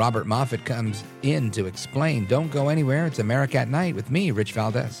 Robert Moffit comes in to explain. Don't go anywhere. It's America at Night with me, Rich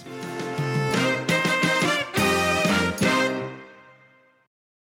Valdez.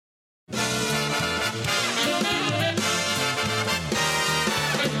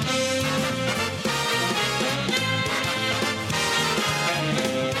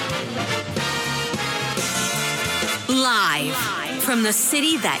 Live from the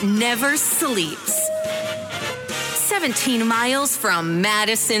city that never sleeps. 17 miles from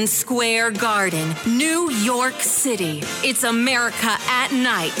Madison Square Garden, New York City. It's America at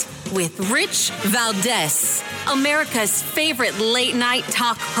Night with Rich Valdez, America's favorite late night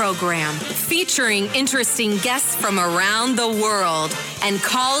talk program, featuring interesting guests from around the world and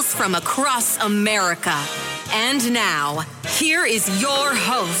calls from across America. And now, here is your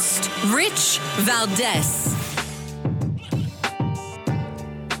host, Rich Valdez.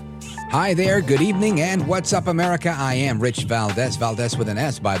 Hi there, good evening, and what's up, America? I am Rich Valdez, Valdez with an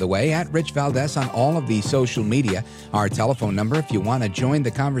S, by the way, at Rich Valdez on all of the social media. Our telephone number, if you want to join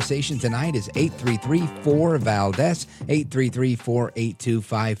the conversation tonight, is 833-4-VALDEZ,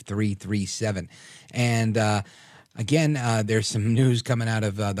 833-482-5337. And again, there's some news coming out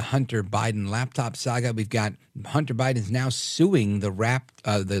of the Hunter Biden laptop saga. We've got Hunter Biden's now suing the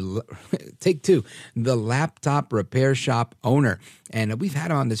laptop repair shop owner. And we've had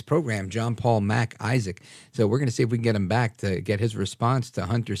on this program John Paul Mac Isaac. So we're going to see if we can get him back to get his response to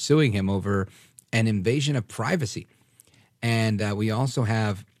Hunter suing him over an invasion of privacy. And we also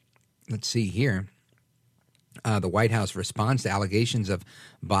have, let's see here, the White House responds to allegations of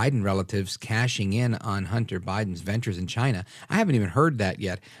Biden relatives cashing in on Hunter Biden's ventures in China. I haven't even heard that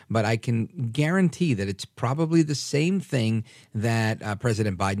yet, but I can guarantee that it's probably the same thing that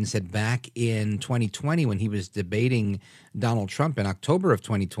President Biden said back in 2020 when he was debating Donald Trump in October of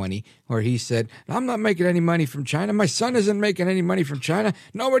 2020, where he said, I'm not making any money from China. My son isn't making any money from China.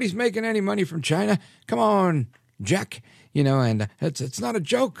 Nobody's making any money from China. Come on, Jack. And it's not a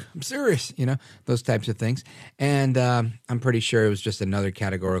joke. I'm serious, those types of things. And I'm pretty sure it was just another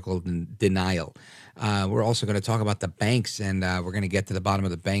categorical denial. We're also going to talk about the banks, and we're going to get to the bottom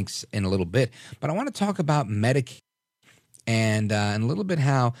of the banks in a little bit. But I want to talk about Medicare and a little bit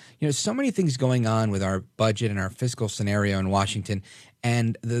how, so many things going on with our budget and our fiscal scenario in Washington.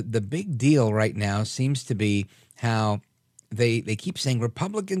 And the big deal right now seems to be how They keep saying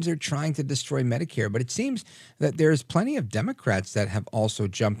Republicans are trying to destroy Medicare, but it seems that there's plenty of Democrats that have also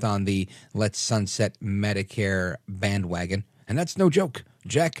jumped on the let's sunset Medicare bandwagon. And that's no joke,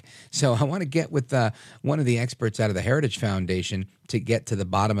 Jack. So I want to get with one of the experts out of the Heritage Foundation to get to the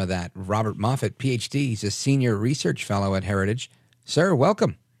bottom of that. Robert Moffit, Ph.D. He's a senior research fellow at Heritage. Sir,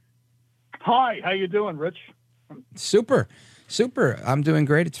 welcome. Hi, how you doing, Rich? Super. I'm doing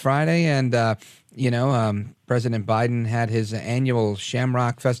great. It's Friday, and President Biden had his annual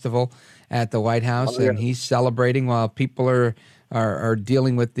Shamrock Festival at the White House, and he's celebrating while people are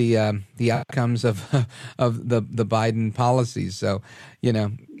dealing with the outcomes of the Biden policies. So,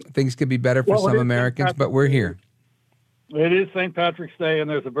 things could be better for some Americans, but we're here. It is St. Patrick's Day, and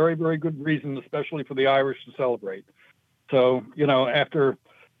there's a very, very good reason, especially for the Irish, to celebrate. So,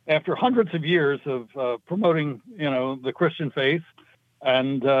 after hundreds of years of promoting, the Christian faith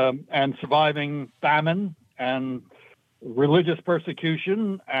and surviving famine and religious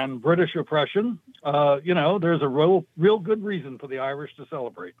persecution and British oppression, there's a real good reason for the Irish to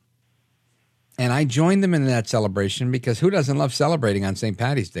celebrate. And I joined them in that celebration because who doesn't love celebrating on St.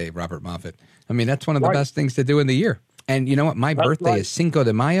 Patty's Day, Robert Moffit? I mean, that's one of the best things to do in the year. And you know what? My birthday is Cinco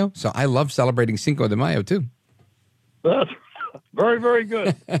de Mayo, so I love celebrating Cinco de Mayo too. That's very, very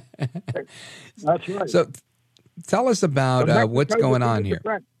good. That's right. So tell us about what's going on here.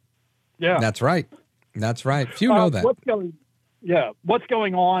 Yeah. That's right. Few know that. What's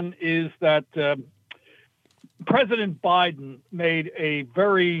going on is that President Biden made a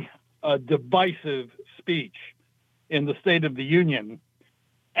very divisive speech in the State of the Union.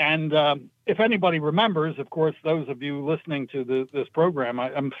 And if anybody remembers, of course, those of you listening to this program,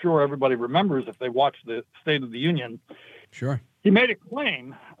 I'm sure everybody remembers if they watched the State of the Union. Sure. He made a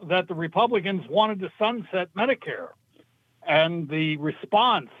claim that the Republicans wanted to sunset Medicare. And the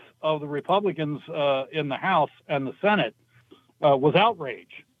response of the Republicans in the House and the Senate was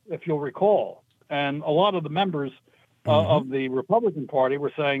outrage, if you'll recall. And a lot of the members of the Republican Party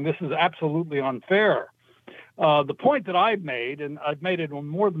were saying this is absolutely unfair. The point that I've made, and I've made it on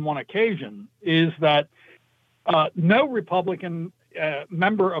more than one occasion, is that no Republican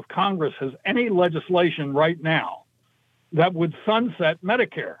member of Congress has any legislation right now that would sunset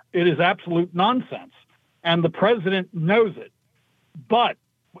Medicare. It is absolute nonsense, and the president knows it. But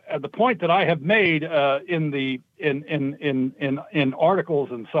the point that I have made in articles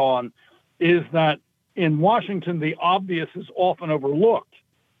and so on is that in Washington, the obvious is often overlooked.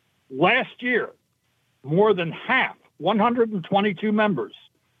 Last year, more than half, 122 members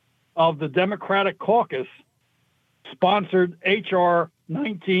of the Democratic caucus sponsored H.R.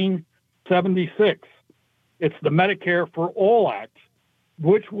 1976. It's the Medicare for All Act,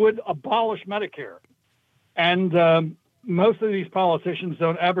 which would abolish Medicare. And most of these politicians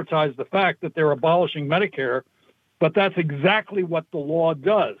don't advertise the fact that they're abolishing Medicare, but that's exactly what the law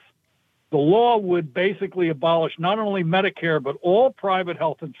does. The law would basically abolish not only Medicare, but all private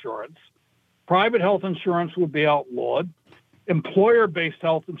health insurance. Private health insurance would be outlawed. Employer-based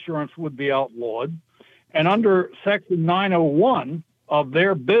health insurance would be outlawed. And under Section 901 of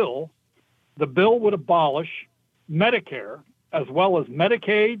their bill, the bill would abolish Medicare, as well as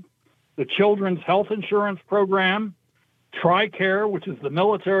Medicaid, the Children's Health Insurance Program, TRICARE, which is the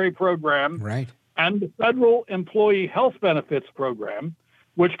military program, right, and the Federal Employee Health Benefits Program,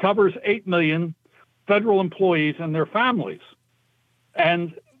 which covers 8 million federal employees and their families.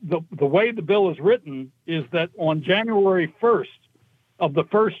 And the way the bill is written is that on January 1st of the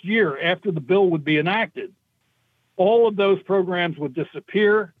first year after the bill would be enacted, all of those programs would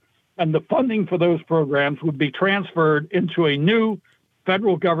disappear, and the funding for those programs would be transferred into a new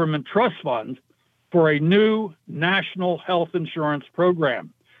federal government trust fund for a new national health insurance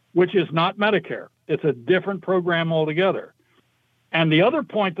program, which is not Medicare. It's a different program altogether. And the other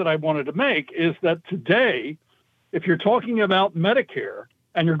point that I wanted to make is that today, if you're talking about Medicare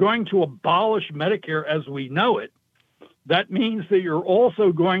and you're going to abolish Medicare as we know it, that means that you're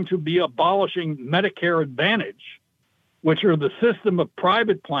also going to be abolishing Medicare Advantage, which are the system of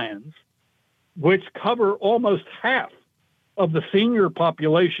private plans, which cover almost half of the senior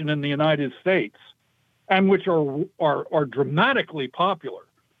population in the United States, and which are dramatically popular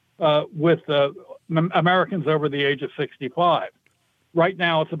with Americans over the age of 65. Right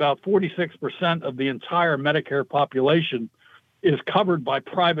now, it's about 46% of the entire Medicare population is covered by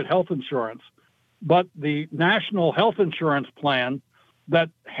private health insurance. But the national health insurance plan that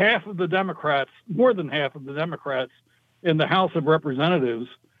half of the Democrats, more than half of the Democrats in the House of Representatives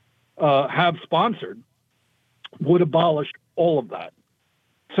have sponsored, would abolish all of that.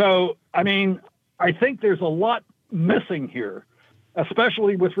 So, I mean, I think there's a lot missing here,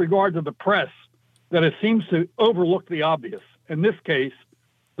 especially with regard to the press, that it seems to overlook the obvious. In this case,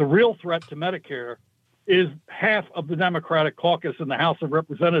 the real threat to Medicare is half of the Democratic caucus in the House of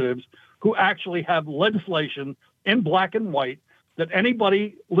Representatives who actually have legislation in black and white that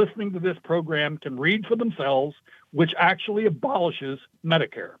anybody listening to this program can read for themselves, which actually abolishes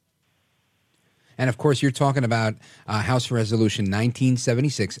Medicare. And of course, you're talking about House Resolution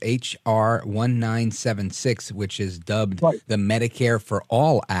 1976, H.R. 1976, which is dubbed the Medicare for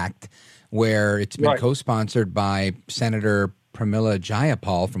All Act, where it's been co-sponsored by Senator Pramila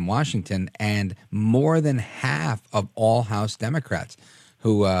Jayapal from Washington and more than half of all House Democrats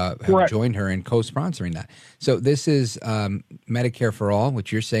who have joined her in co-sponsoring that. So this is Medicare for All,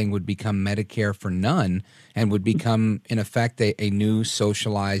 which you're saying would become Medicare for None and would become, in effect, a new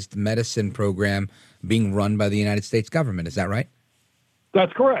socialized medicine program being run by the United States government. Is that right?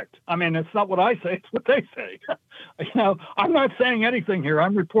 That's correct. I mean, it's not what I say, it's what they say. I'm not saying anything here.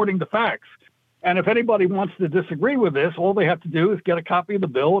 I'm reporting the facts. And if anybody wants to disagree with this, all they have to do is get a copy of the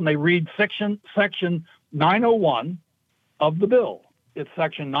bill and they read section 901 of the bill. It's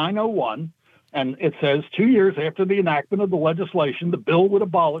section 901, and it says 2 years after the enactment of the legislation, the bill would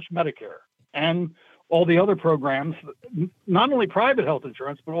abolish Medicare and all the other programs, not only private health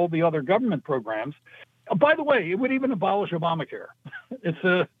insurance, but all the other government programs. By the way, it would even abolish Obamacare. It's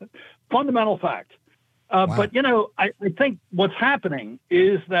a fundamental fact. But, I think what's happening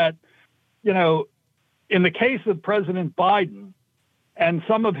is that, in the case of President Biden and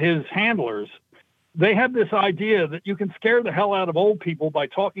some of his handlers, they have this idea that you can scare the hell out of old people by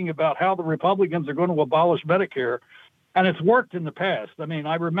talking about how the Republicans are going to abolish Medicare. And it's worked in the past. I mean,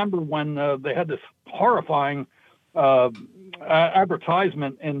 I remember when they had this horrifying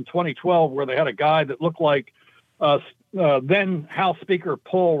advertisement in 2012 where they had a guy that looked like then House Speaker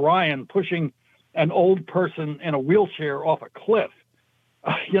Paul Ryan pushing an old person in a wheelchair off a cliff.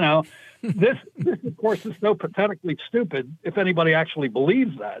 This of course is so pathetically stupid if anybody actually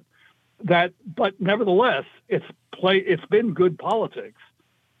believes that, but nevertheless, it's been good politics.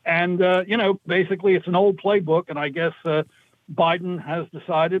 And, basically it's an old playbook. And I guess Biden has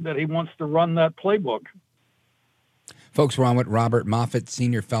decided that he wants to run that playbook. Folks, we're on with Robert Moffit,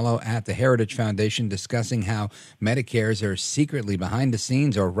 Senior Fellow at the Heritage Foundation, discussing how Medicares are secretly behind the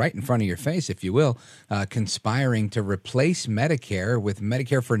scenes, or right in front of your face, if you will, conspiring to replace Medicare with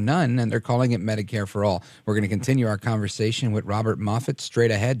Medicare for none, and they're calling it Medicare for all. We're going to continue our conversation with Robert Moffit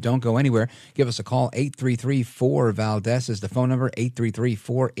straight ahead. Don't go anywhere. Give us a call. 833-4-VALDES is the phone number,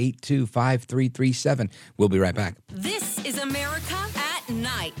 833-482-5337. We'll be right back. This is America at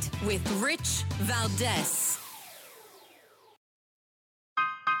Night with Rich Valdez.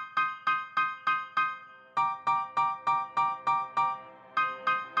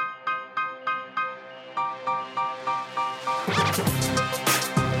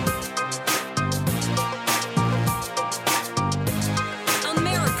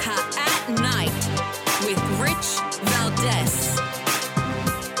 America at Night with Rich Valdez.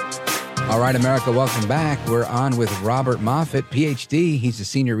 All right, America, welcome back. We're on with Robert Moffit, Ph.D. He's a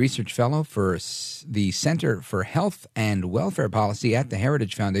senior research fellow for the Center for Health and Welfare Policy at the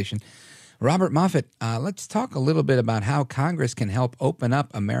Heritage Foundation. Robert Moffit, let's talk a little bit about how Congress can help open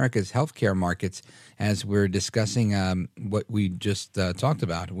up America's healthcare markets as we're discussing what we just talked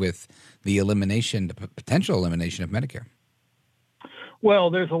about with the potential elimination of Medicare.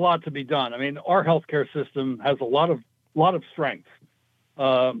 Well, there's a lot to be done. I mean, our healthcare system has a lot of strength.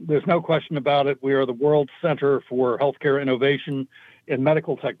 There's no question about it. We are the world center for healthcare innovation in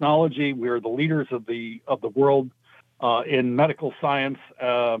medical technology. We are the leaders of the world in medical science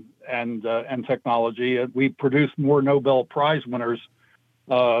and technology. We produce more Nobel Prize winners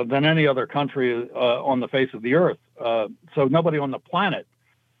than any other country on the face of the earth. So nobody on the planet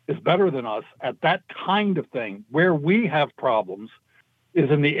is better than us at that kind of thing. Where we have problems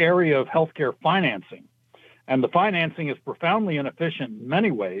is in the area of healthcare financing. And the financing is profoundly inefficient in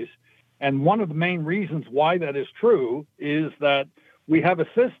many ways. And one of the main reasons why that is true is that we have a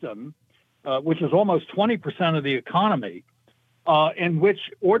system which is almost 20% of the economy, in which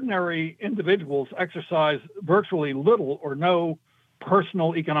ordinary individuals exercise virtually little or no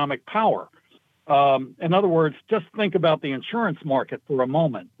personal economic power. In other words, just think about the insurance market for a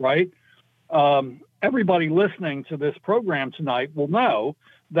moment, right? Everybody listening to this program tonight will know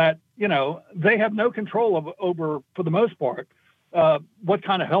that, they have no control over, for the most part, what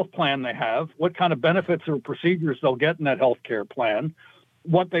kind of health plan they have, what kind of benefits or procedures they'll get in that health care plan,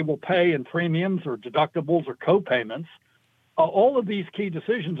 what they will pay in premiums or deductibles or co-payments. All of these key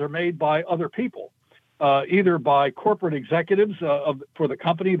decisions are made by other people, either by corporate executives for the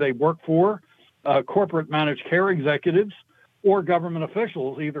company they work for, corporate managed care executives, or government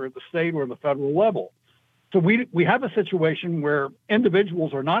officials, either at the state or the federal level. So we have a situation where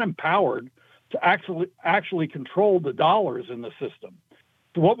individuals are not empowered to actually control the dollars in the system.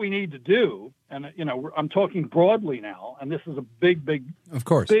 So what we need to do, and I'm talking broadly now, and this is a big, of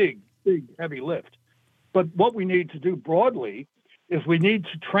course, big, heavy lift. But what we need to do broadly is we need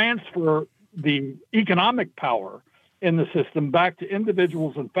to transfer the economic power in the system back to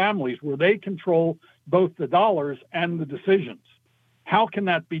individuals and families where they control both the dollars and the decisions. How can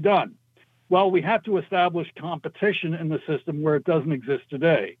that be done? Well, we have to establish competition in the system where it doesn't exist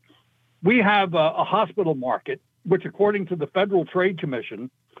today. We have a hospital market, which according to the Federal Trade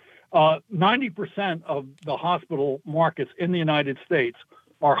Commission, 90% of the hospital markets in the United States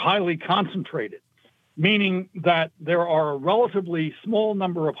are highly concentrated, meaning that there are a relatively small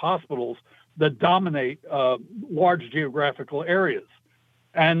number of hospitals that dominate large geographical areas.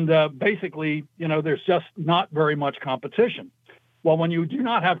 And basically, there's just not very much competition. Well, when you do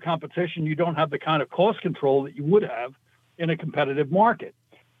not have competition, you don't have the kind of cost control that you would have in a competitive market.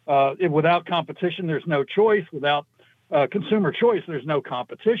 Without competition, there's no choice. Without consumer choice, there's no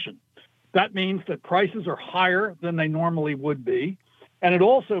competition. That means that prices are higher than they normally would be. And it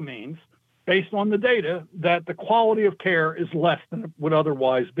also means, based on the data, that the quality of care is less than it would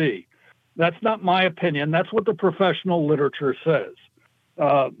otherwise be. That's not my opinion. That's what the professional literature says.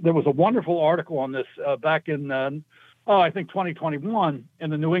 There was a wonderful article on this back in, I think 2021 in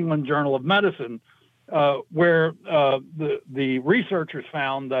the New England Journal of Medicine, where the researchers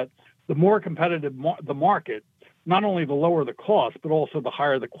found that the more competitive the market, not only the lower the cost, but also the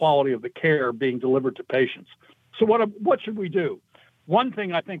higher the quality of the care being delivered to patients. So what should we do? One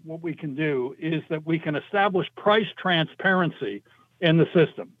thing I think what we can do is that we can establish price transparency in the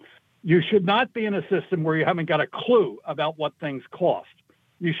system. You should not be in a system where you haven't got a clue about what things cost.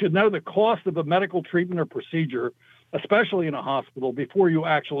 You should know the cost of a medical treatment or procedure especially in a hospital, before you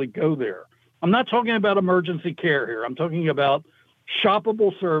actually go there. I'm not talking about emergency care here. I'm talking about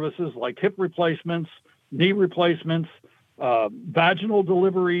shoppable services like hip replacements, knee replacements, vaginal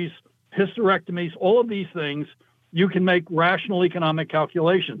deliveries, hysterectomies, all of these things. You can make rational economic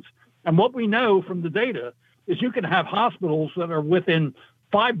calculations. And what we know from the data is you can have hospitals that are within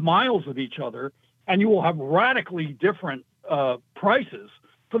 5 miles of each other, and you will have radically different prices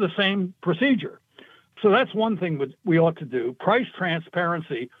for the same procedure. So that's one thing we ought to do. Price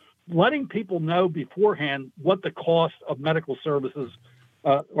transparency, letting people know beforehand what the cost of medical services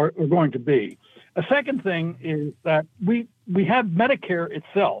are going to be. A second thing is that we have Medicare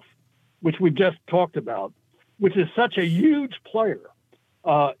itself, which we just talked about, which is such a huge player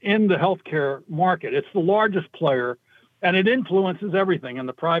in the healthcare market. It's the largest player, and it influences everything in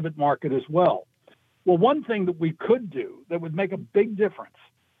the private market as well. Well, one thing that we could do that would make a big difference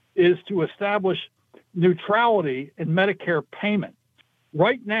is to establish neutrality in Medicare payment.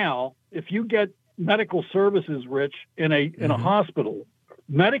 Right now, if you get medical services, Rich, in a hospital,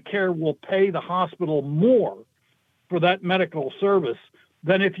 Medicare will pay the hospital more for that medical service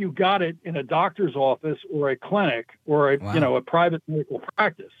than if you got it in a doctor's office or a clinic or a private medical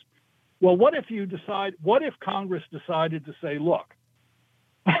practice. Well, what if Congress decided to say, look,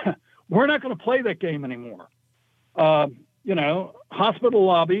 we're not going to play that game anymore. Hospital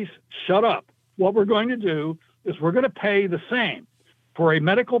lobbies, shut up. What we're going to do is we're going to pay the same for a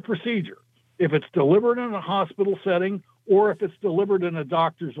medical procedure if it's delivered in a hospital setting or if it's delivered in a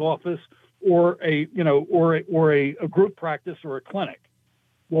doctor's office or a group practice or a clinic.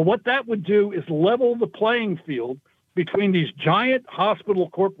 Well, what that would do is level the playing field between these giant hospital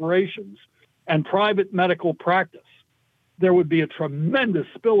corporations and private medical practice. There would be a tremendous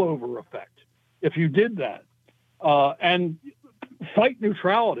spillover effect if you did that. And site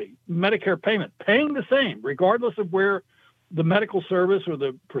neutrality, Medicare payment, paying the same, regardless of where the medical service or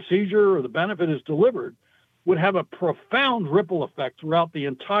the procedure or the benefit is delivered, would have a profound ripple effect throughout the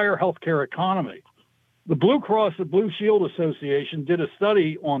entire healthcare economy. The Blue Cross and Blue Shield Association did a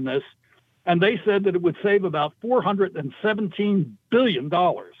study on this, and they said that it would save about $417 billion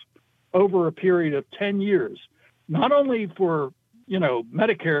over a period of 10 years, not only for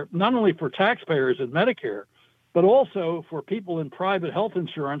Medicare, not only for taxpayers in Medicare, but also for people in private health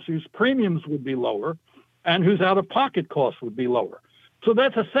insurance whose premiums would be lower and whose out-of-pocket costs would be lower. So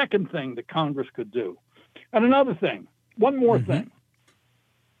that's a second thing that Congress could do. And another thing, one more thing.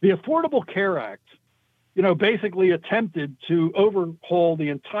 The Affordable Care Act, basically attempted to overhaul the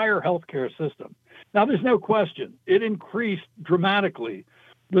entire healthcare system. Now, there's no question. It increased dramatically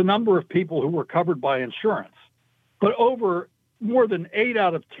the number of people who were covered by insurance. But over more than 8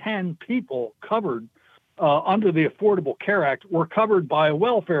 out of 10 people covered under the Affordable Care Act were covered by a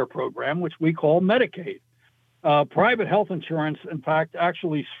welfare program, which we call Medicaid. Private health insurance, in fact,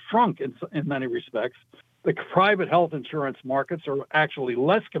 actually shrunk in many respects. The private health insurance markets are actually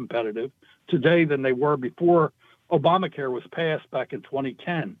less competitive today than they were before Obamacare was passed back in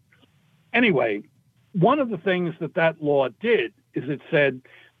 2010. Anyway, one of the things that law did is it said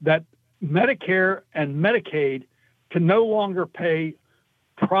that Medicare and Medicaid can no longer pay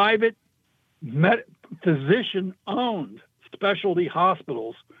private physician-owned specialty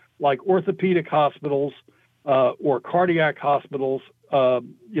hospitals like orthopedic hospitals or cardiac hospitals,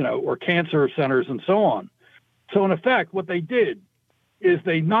 or cancer centers and so on. So in effect, what they did is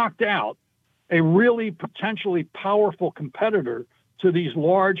they knocked out a really potentially powerful competitor to these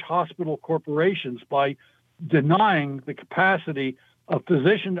large hospital corporations by denying the capacity of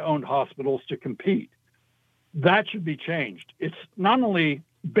physician-owned hospitals to compete. That should be changed. It's not only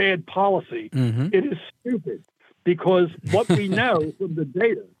bad policy, it is stupid, because what we know from the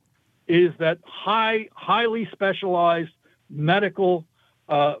data is that highly specialized medical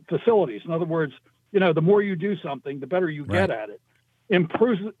facilities, in other words, the more you do something, the better you get at it,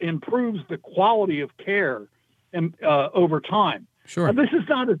 improves the quality of care over time. Sure. And this is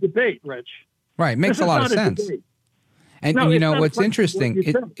not a debate, Rich. Right. Makes a lot of sense. And what's interesting,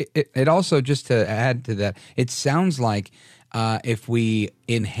 it also, just to add to that, it sounds like if we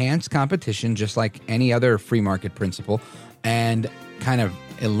enhance competition, just like any other free market principle, and kind of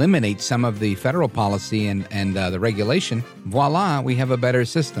eliminate some of the federal policy and the regulation, voila, we have a better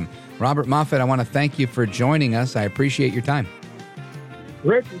system. Robert Moffit, I want to thank you for joining us. I appreciate your time.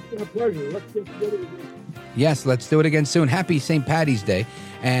 Rick, it's been a pleasure. Let's get together again. Yes, let's do it again soon. Happy St. Patty's Day.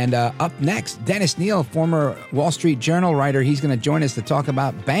 And up next, Dennis Kneale, former Wall Street Journal writer. He's going to join us to talk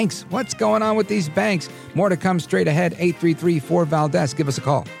about banks. What's going on with these banks? More to come straight ahead. 833-4-VALDEZ. Give us a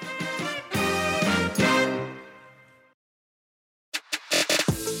call.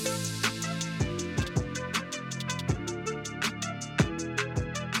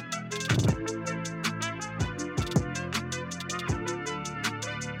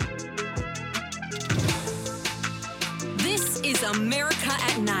 America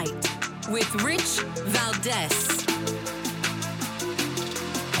at Night with Rich Valdez.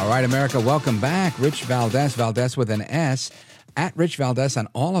 All right, America, welcome back. Rich Valdez, Valdez with an S, at Rich Valdez on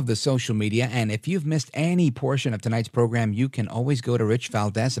all of the social media. And if you've missed any portion of tonight's program, you can always go to Rich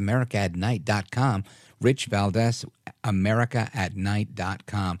Valdez, AmericaAtNight.com. Rich Valdez,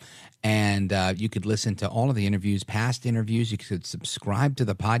 AmericaAtNight.com. And you could listen to all of the interviews, past interviews. You could subscribe to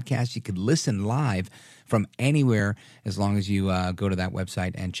the podcast. You could listen live from anywhere as long as you go to that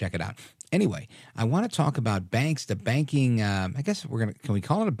website and check it out. Anyway, I want to talk about banks, the banking, I guess can we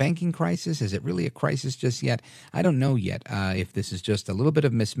call it a banking crisis? Is it really a crisis just yet? I don't know yet if this is just a little bit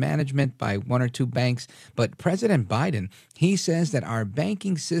of mismanagement by one or two banks. But President Biden, he says that our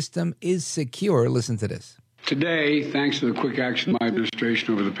banking system is secure. Listen to this. Today, thanks to the quick action of my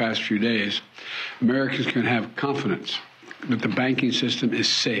administration over the past few days, Americans can have confidence that the banking system is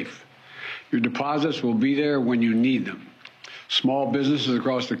safe. Your deposits will be there when you need them. Small businesses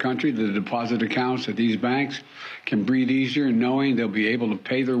across the country, the deposit accounts at these banks can breathe easier knowing they'll be able to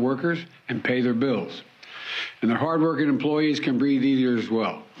pay their workers and pay their bills. And their hardworking employees can breathe easier as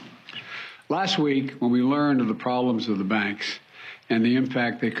well. Last week, when we learned of the problems of the banks and the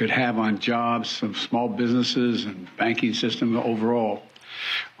impact they could have on jobs of small businesses and banking system overall,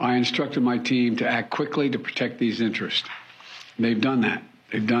 I instructed my team to act quickly to protect these interests. They've done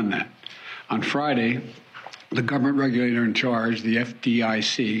that. On Friday, the government regulator in charge, the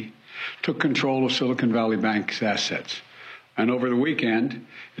FDIC, took control of Silicon Valley Bank's assets. And over the weekend,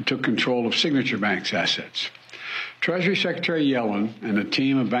 it took control of Signature Bank's assets. Treasury Secretary Yellen and a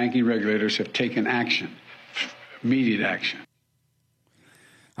team of banking regulators have taken action, immediate action.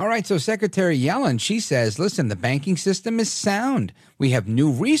 All right, so Secretary Yellen, she says, listen, the banking system is sound. We have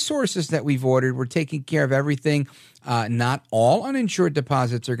new resources that we've ordered. We're taking care of everything. Not all uninsured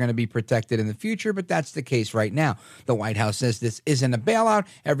deposits are going to be protected in the future, but that's the case right now. The White House says this isn't a bailout.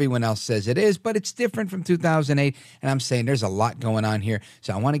 Everyone else says it is, but it's different from 2008. And I'm saying there's a lot going on here.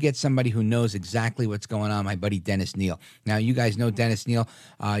 So I want to get somebody who knows exactly what's going on, my buddy Dennis Kneale. Now, you guys know Dennis Kneale.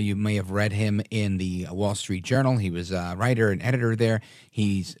 You may have read him in the Wall Street Journal. He was a writer and editor there.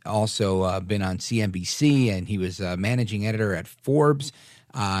 He's also been on CNBC, and he was managing editor at Forbes.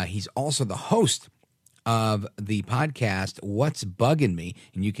 He's also the host of the podcast, What's Bugging Me,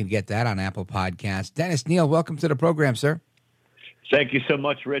 and you can get that on Apple Podcasts. Dennis Kneale, welcome to the program, sir. Thank you so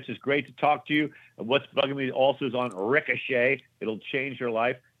much, Rich. It's great to talk to you. What's Bugging Me also is on Ricochet. It'll change your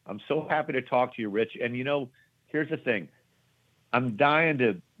life. I'm so happy to talk to you, Rich. And, here's the thing. I'm dying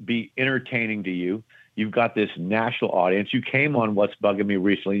to be entertaining to you. You've got this national audience. You came on What's Bugging Me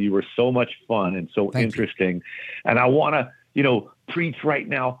recently. You were so much fun and so interesting. And I want to, preach right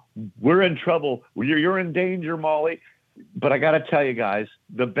now. We're in trouble. You're in danger, Molly. But I got to tell you guys,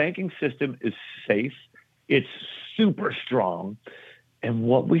 the banking system is safe. It's super strong. And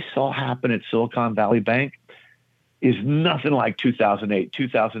what we saw happen at Silicon Valley Bank is nothing like 2008,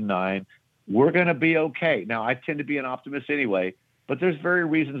 2009. We're going to be okay. Now, I tend to be an optimist anyway, but there's very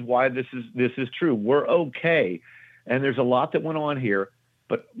reasons why this is true. We're okay. And there's a lot that went on here.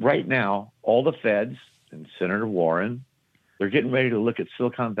 But right now, all the feds and Senator Warren, they're getting ready to look at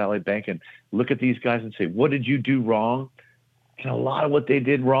Silicon Valley Bank and look at these guys and say, what did you do wrong? And a lot of what they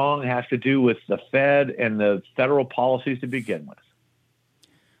did wrong has to do with the Fed and the federal policies to begin with.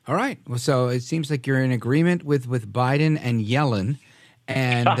 All right. Well, so it seems like you're in agreement with Biden and Yellen.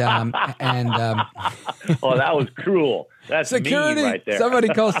 And oh, that was cruel. That's security. Mean right there. Somebody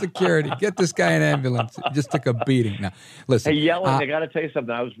call security. Get this guy an ambulance. Just took a beating. Now, listen. Hey, Yellen, I got to tell you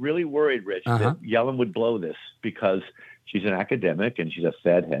something. I was really worried, Rich, that Yellen would blow this because she's an academic and she's a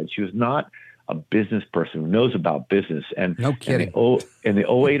Fed head. She was not a business person who knows about business. And no kidding. In the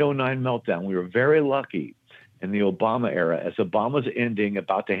 08-09 meltdown, we were very lucky in the Obama era. As Obama's ending,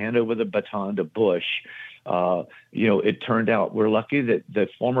 about to hand over the baton to Bush, it turned out we're lucky that the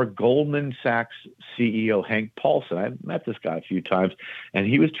former Goldman Sachs CEO, Hank Paulson, I met this guy a few times, and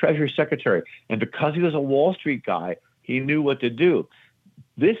he was Treasury Secretary. And because he was a Wall Street guy, he knew what to do.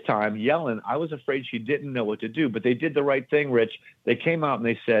 This time, Yellen, I was afraid she didn't know what to do, but they did the right thing, Rich. They came out and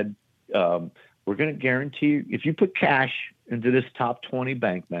they said, we're going to guarantee if you put cash into this top 20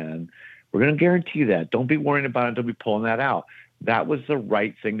 bank, man, we're going to guarantee that. Don't be worrying about it. Don't be pulling that out. That was the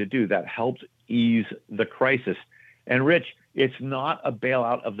right thing to do. That helped ease the crisis. And, Rich, it's not a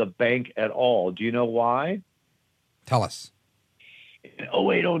bailout of the bank at all. Do you know why? Tell us. In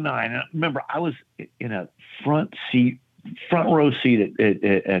 08-09, remember, I was in a front row seat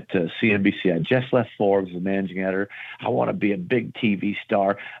at CNBC. I just left Forbes, the managing editor. I want to be a big TV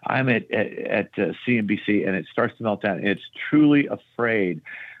star. I'm at CNBC, and it starts to melt down. It's truly afraid.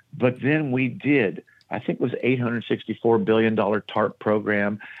 But then we did I think it was $864 billion TARP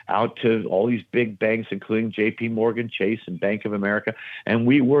program out to all these big banks, including JP Morgan Chase and Bank of America. And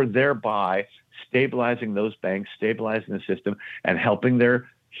we were thereby stabilizing those banks, stabilizing the system, and helping their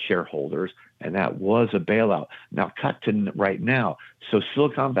shareholders. And that was a bailout. Now, cut to right now. So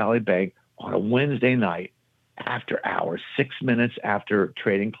Silicon Valley Bank on a Wednesday night after hours, 6 minutes after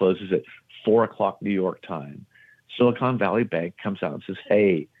trading closes at 4 o'clock New York time, Silicon Valley Bank comes out and says,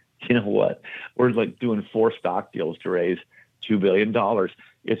 hey, you know what? We're like doing 4 stock deals to raise $2 billion.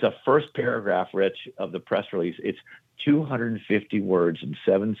 It's a first paragraph, Rich, of the press release. It's 250 words and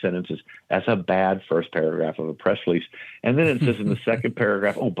 7 sentences. That's a bad first paragraph of a press release. And then it says in the second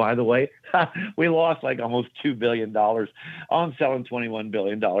paragraph, oh, by the way, we lost like almost $2 billion on selling $21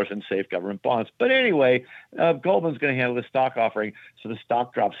 billion in safe government bonds. But anyway, Goldman's going to handle the stock offering. So the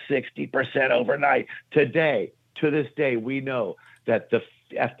stock dropped 60% overnight. Today, to this day, we know that the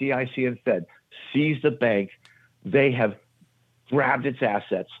FDIC and Fed seized the bank. They have grabbed its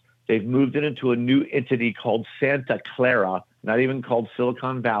assets. They've moved it into a new entity called Santa Clara, not even called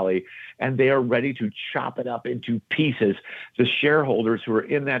Silicon Valley, and they are ready to chop it up into pieces. The shareholders who are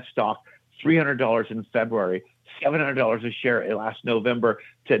in that stock, $300 in February, $700 a share last November,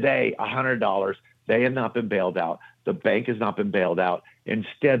 today $100. They have not been bailed out. The bank has not been bailed out.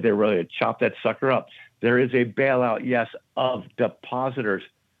 Instead, they're ready to chop that sucker up. There is a bailout, yes, of depositors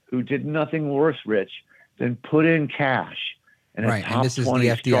who did nothing worse, Rich, than put in cash. And right, and this is the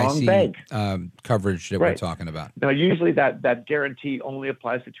FDIC coverage that we're talking about. Now, usually that guarantee only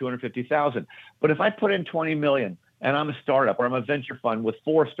applies to $250,000. But if I put in $20 million and I'm a startup or I'm a venture fund with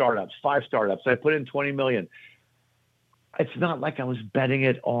 4 startups, 5 startups, I put in $20 million. It's not like I was betting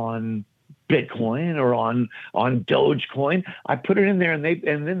it on Bitcoin or on Dogecoin. I put it in there, and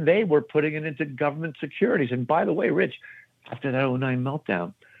then they were putting it into government securities. And by the way, Rich, after that 2009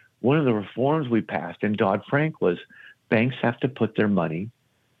 meltdown, one of the reforms we passed in Dodd-Frank was banks have to put their money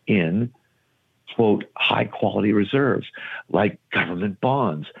in, quote, high-quality reserves, like government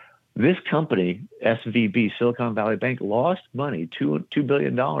bonds. This company, SVB, Silicon Valley Bank, lost money, $2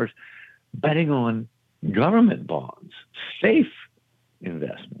 billion, betting on government bonds, safe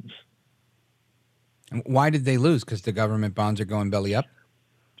investments. Why did they lose? Because the government bonds are going belly up?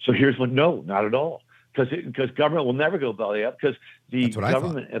 So here's what, no, not at all. Because government will never go belly up, because the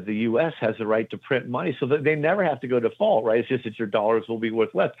government of the U.S. has the right to print money, so that they never have to go default, right? It's just that your dollars will be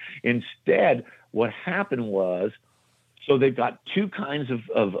worth less. Instead, what happened was, so they've got 2 kinds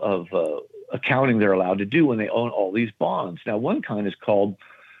of accounting they're allowed to do when they own all these bonds. Now, one kind is called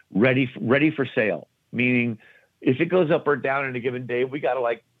ready for sale, meaning if it goes up or down in a given day, we got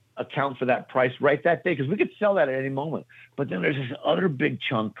to account for that price right that day, because we could sell that at any moment. But then there's this other big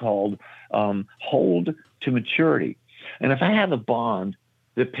chunk called hold to maturity. And if I have a bond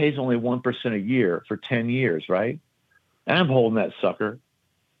that pays only 1% a year for 10 years, right? And I'm holding that sucker.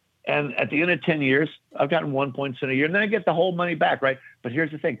 And at the end of 10 years, I've gotten 1% a year, and then I get the whole money back, right? But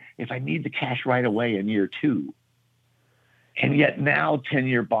here's the thing. If I need the cash right away in year 2, and yet now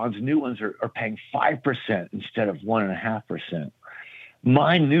 10-year bonds, new ones are paying 5% instead of 1.5%.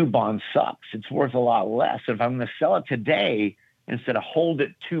 My new bond sucks. It's worth a lot less. If I'm going to sell it today, instead of hold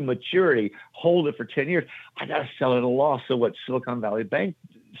it to maturity, hold it for 10 years, I got to sell it at a loss. So what Silicon Valley Bank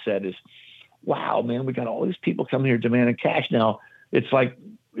said is, wow, man, we got all these people coming here demanding cash now. It's like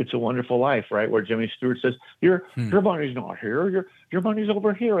It's a Wonderful Life, right? Where Jimmy Stewart says, your money's not here. Your money's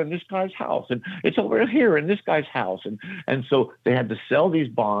over here in this guy's house. And it's over here in this guy's house. And so they had to sell these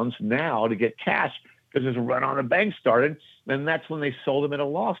bonds now to get cash, because there's a run on a bank started, and that's when they sold them at a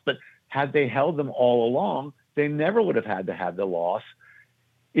loss. But had they held them all along, they never would have had to have the loss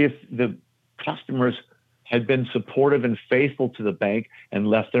if the customers had been supportive and faithful to the bank and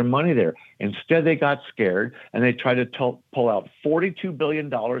left their money there. Instead, they got scared, and they tried to pull out $42 billion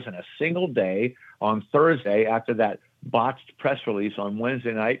in a single day on Thursday after that botched press release on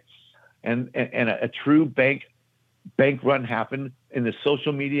Wednesday night. And a true bank run happened in the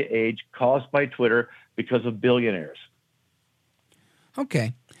social media age caused by Twitter because of billionaires.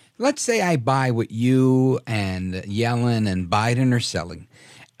 Okay. Let's say I buy what you and Yellen and Biden are selling.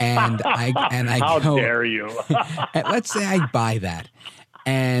 And I How go, dare you? let's say I buy that.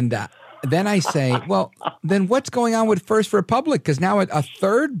 And then I say, well, then what's going on with First Republic? Because now a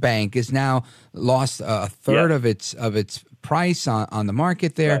third bank is now lost a third of its price on the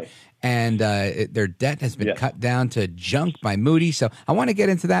market there. Right. and their debt has been cut down to junk by Moody's. So I want to get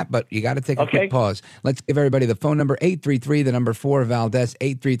into that, but you got to take a quick pause. Let's give everybody the phone number, 833, the number 4 Valdez,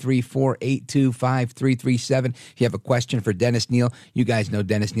 833-482-5337. If you have a question for Dennis Kneale, you guys know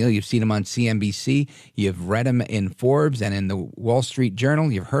Dennis Kneale. You've seen him on CNBC. You've read him in Forbes and in the Wall Street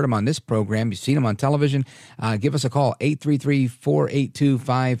Journal. You've heard him on this program. You've seen him on television. Give us a call,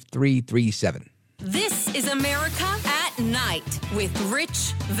 833-482-5337. This is America at Night with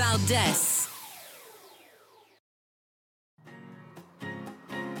Rich Valdez.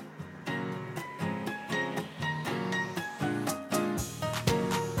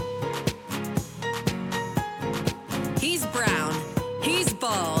 He's brown, he's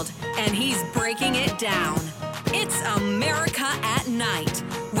bald, and he's breaking it down. It's America at Night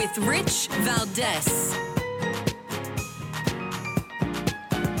with Rich Valdez.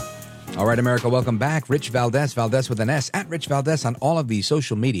 All right, America, welcome back. Rich Valdez, Valdez with an S, at Rich Valdez on all of the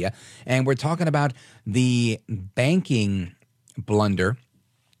social media. And we're talking about the banking blunder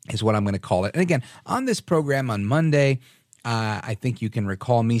is what I'm going to call it. And again, on this program on Monday, I think you can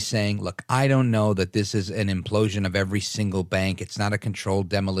recall me saying, look, I don't know that this is an implosion of every single bank. It's not a controlled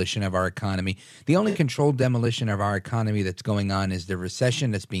demolition of our economy. The only controlled demolition of our economy that's going on is the recession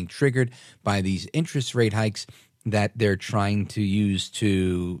that's being triggered by these interest rate hikes that they're trying to use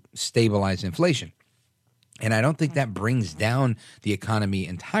to stabilize inflation. And I don't think that brings down the economy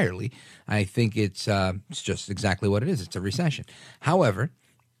entirely. I think it's just exactly what it is. It's a recession. However,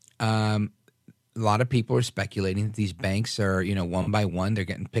 a lot of people are speculating that these banks are, one by one, they're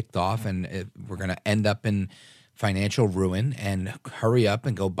getting picked off, and we're going to end up in financial ruin, and hurry up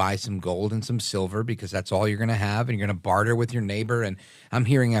and go buy some gold and some silver because that's all you're going to have, and you're going to barter with your neighbor. And I'm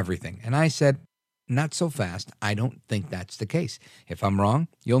hearing everything. And I said, not so fast. I don't think that's the case. If I'm wrong,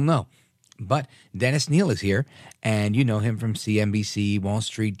 you'll know. But Dennis Kneale is here, and you know him from CNBC, Wall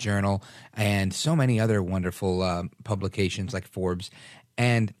Street Journal, and so many other wonderful publications like Forbes.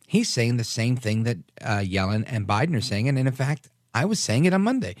 And he's saying the same thing that Yellen and Biden are saying. And in fact, I was saying it on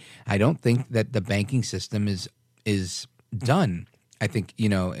Monday. I don't think that the banking system is done. I think,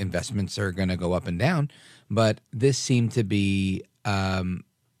 investments are going to go up and down, but this seemed to be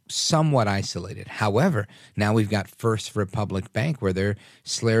somewhat isolated. However, now we've got First Republic Bank where their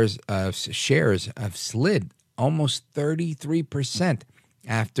shares have slid almost 33%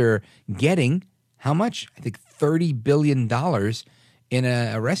 after getting how much? I think $30 billion in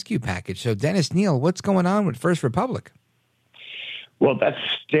a rescue package. So Dennis Kneale, what's going on with First Republic? Well, that's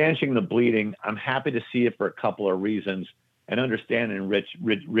stanching the bleeding. I'm happy to see it for a couple of reasons, and understanding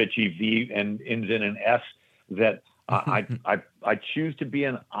Richie V and ends in an S that I choose to be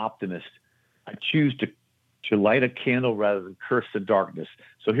an optimist. I choose to light a candle rather than curse the darkness.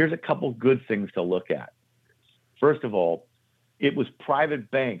 So here's a couple good things to look at. First of all, it was private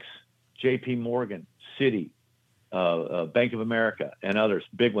banks, J.P. Morgan, Citi, Bank of America, and others,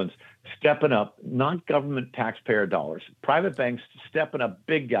 big ones, stepping up, not government taxpayer dollars. Private banks stepping up,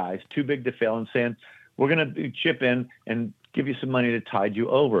 big guys, too big to fail, and saying, we're going to chip in and give you some money to tide you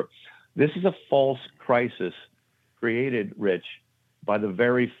over. This is a false crisis created, Rich, by the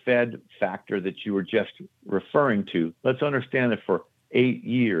very Fed factor that you were just referring to. Let's understand that for 8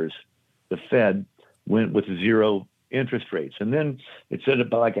 years, the Fed went with zero interest rates. And then it said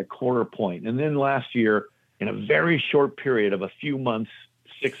about like a quarter point. And then last year, in a very short period of a few months,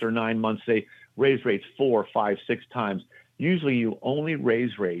 6 or 9 months, they raised rates 4, 5, 6 times. Usually you only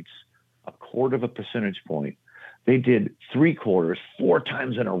raise rates a quarter of a percentage point. They did 3 quarters, 4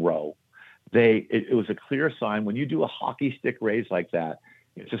 times in a row. It was a clear sign when you do a hockey stick raise like that.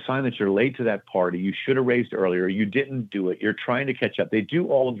 It's a sign that you're late to that party. You should have raised earlier. You didn't do it. You're trying to catch up. They do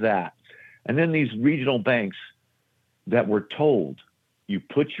all of that. And then these regional banks that were told, you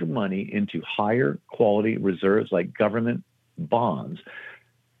put your money into higher quality reserves like government bonds.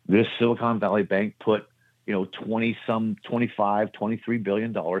 This Silicon Valley Bank put, $25, $23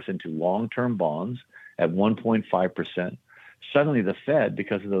 billion into long-term bonds at 1.5%. Suddenly the Fed,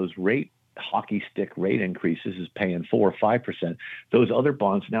 because of those hockey stick rate increases, is paying 4 or 5%. Those other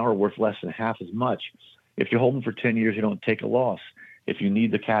bonds now are worth less than half as much. If you're holding for 10 years, you don't take a loss. If you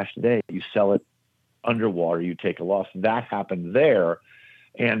need the cash today, you sell it underwater, you take a loss. That happened there.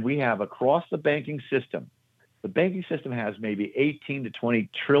 And we have across the banking system has maybe 18 to 20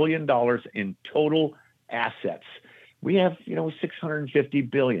 trillion dollars in total assets. We have, 650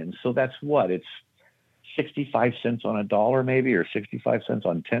 billion. So that's what? It's 65 cents on a dollar maybe, or 65 cents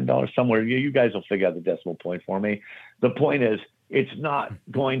on $10 somewhere. You guys will figure out the decimal point for me. The point is, it's not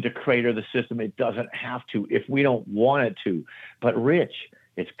going to crater the system. It doesn't have to if we don't want it to. But Rich,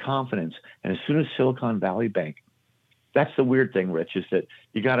 it's confidence. And as soon as Silicon Valley Bank That's the weird thing, Rich, is that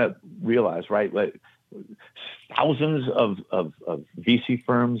you got to realize, right? Like, thousands of VC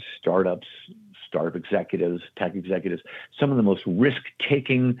firms, startup executives, tech executives, some of the most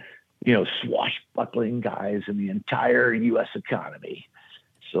risk-taking, swashbuckling guys in the entire U.S. economy,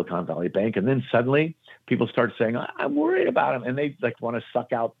 Silicon Valley Bank. And then suddenly people start saying, I'm worried about them. And they want to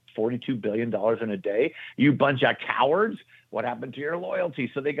suck out $42 billion in a day. You bunch of cowards. What happened to your loyalty?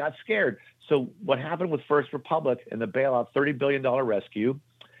 So they got scared. So what happened with First Republic and the bailout, $30 billion rescue,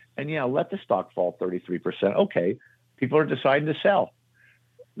 and let the stock fall 33%. Okay, people are deciding to sell.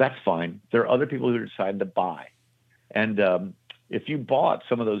 That's fine. There are other people who are deciding to buy. And if you bought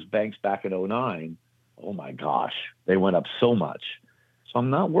some of those banks back in 2009, oh my gosh, they went up so much. So I'm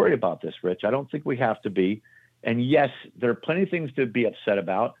not worried about this, Rich. I don't think we have to be. And yes, there are plenty of things to be upset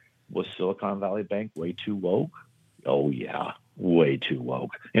about. Was Silicon Valley Bank way too woke? Oh yeah, way too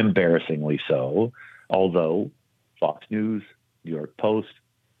woke. Embarrassingly so. Although Fox News, New York Post,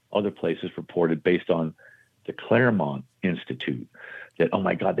 other places reported based on the Claremont Institute that, oh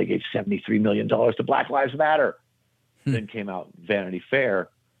my God, they gave $73 million to Black Lives Matter. Then came out Vanity Fair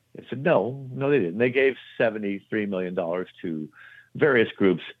and said, no, they didn't. They gave $73 million to various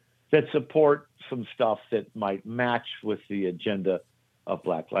groups that support some stuff that might match with the agenda of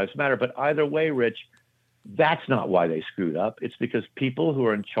Black Lives Matter. But either way, Rich, that's not why they screwed up. It's because people who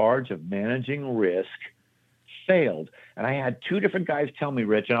are in charge of managing risk failed. And I had two different guys tell me,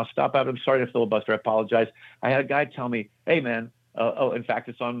 Rich, and I'll stop out. I'm sorry to filibuster. I apologize. I had a guy tell me, hey, man, in fact,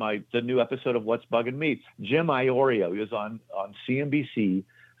 it's on the new episode of What's Bugging Me. Jim Iorio, he was on CNBC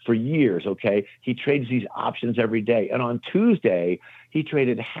for years, okay? He trades these options every day. And on Tuesday, he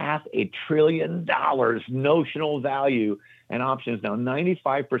traded $500 billion notional value and options. Now,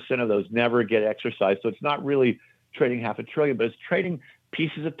 95% of those never get exercised. So it's not really trading $500 billion, but it's trading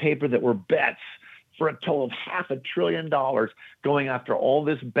pieces of paper that were bets for a total of $500 billion going after all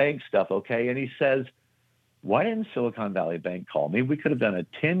this bank stuff, okay? And he says, why didn't Silicon Valley Bank call me? We could have done a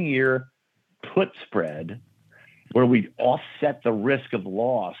 10-year put spread where we offset the risk of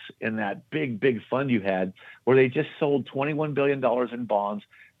loss in that big fund you had, where they just sold $21 billion in bonds.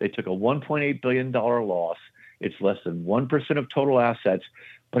 They took a $1.8 billion loss. It's less than 1% of total assets,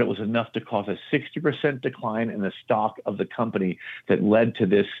 but it was enough to cause a 60% decline in the stock of the company that led to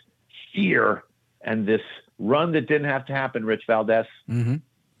this fear and this run that didn't have to happen, Rich Valdez. Mm-hmm.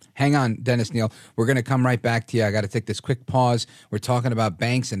 Hang on, Dennis Kneale. We're going to come right back to you. I got to take this quick pause. We're talking about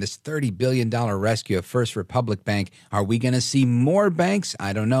banks and this $30 billion rescue of First Republic Bank. Are we going to see more banks?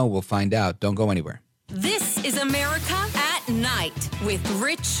 I don't know. We'll find out. Don't go anywhere. This is America at Night with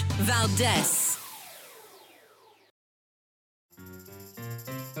Rich Valdez.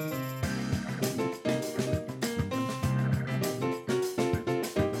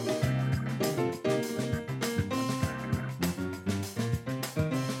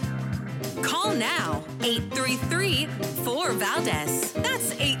 Now, 833-4-VALDEZ.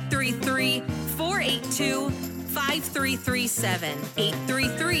 That's 833-482-5337.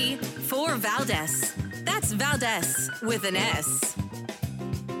 833-4-VALDEZ. That's Valdez with an S.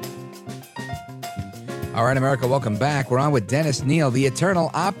 All right, America, welcome back. We're on with Dennis Kneale, the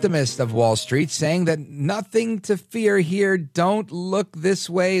eternal optimist of Wall Street, saying that nothing to fear here. Don't look this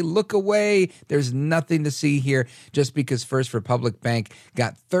way. Look away. There's nothing to see here just because First Republic Bank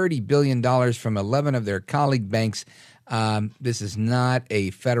got $30 billion from 11 of their colleague banks. This is not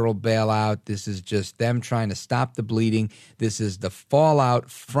a federal bailout. This is just them trying to stop the bleeding. This is the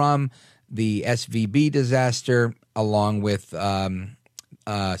fallout from the SVB disaster along with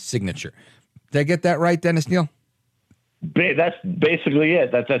Signature. Did I get that right, Dennis Kneale? That's basically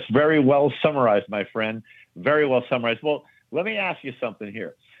it. That's very well summarized, my friend. Very well summarized. Well, let me ask you something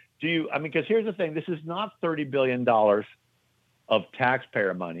here. Because here's the thing. This is not $30 billion of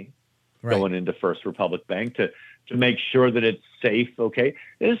taxpayer money going into First Republic Bank to make sure that it's safe, okay?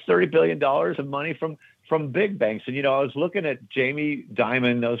 This is $30 billion of money from big banks. And, I was looking at Jamie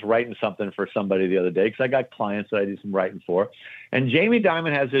Dimon. I was writing something for somebody the other day because I got clients that I do some writing for. And Jamie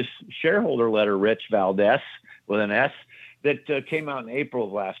Dimon has this shareholder letter, Rich Valdez, with an S, that came out in April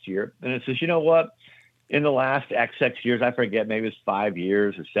of last year. And it says, you know what? In the last XX years, I forget, maybe it's 5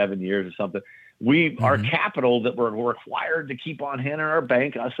 years or 7 years or something, our capital that we're required to keep on hand in our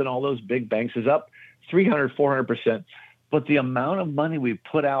bank, us and all those big banks, is up 300, 400%. But the amount of money we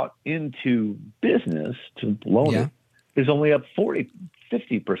put out into business to loan it is only up 40,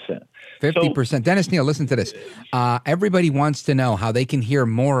 50%. 50%. So, Dennis Kneale, listen to this. Everybody wants to know how they can hear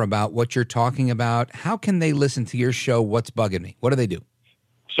more about what you're talking about. How can they listen to your show, What's Bugging Me? What do they do?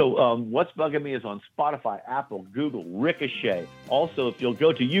 So What's Bugging Me is on Spotify, Apple, Google, Ricochet. Also, if you'll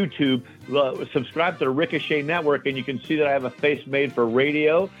go to YouTube, subscribe to the Ricochet Network, and you can see that I have a face made for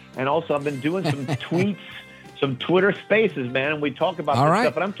radio. And also, I've been doing some tweets, some Twitter spaces, man, and we talk about All this right.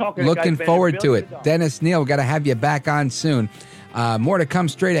 stuff. And I'm talking Looking to forward to it. Dennis Kneale, got to have you back on soon. More to come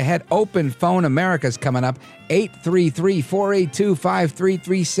straight ahead. Open Phone America's coming up.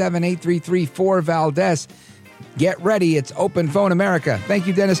 833-482-5337, 833-4-Valdez. Get ready. It's Open Phone America. Thank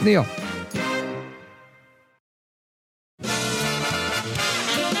you, Dennis Kneale.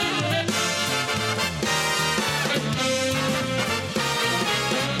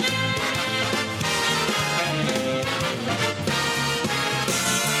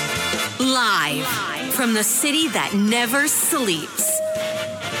 Live from the city that never sleeps.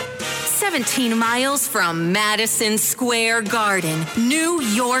 17 miles from Madison Square Garden, New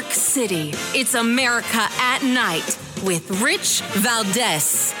York City. It's America at Night with Rich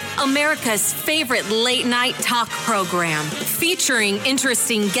Valdez, America's favorite late night talk program, featuring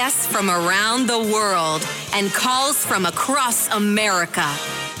interesting guests from around the world and calls from across America.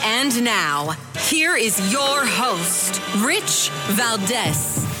 And now, here is your host, Rich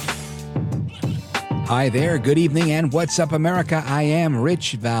Valdez. Hi there, good evening, and what's up, America? I am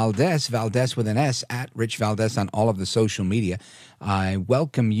Rich Valdez, Valdez with an S, at Rich Valdez on all of the social media. I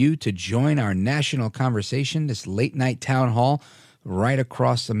welcome you to join our national conversation, this late night town hall right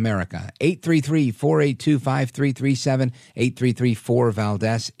across America. 833-482-5337,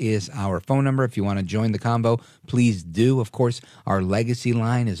 833-4-Valdez is our phone number. If you want to join the convo, please do. Of course, our legacy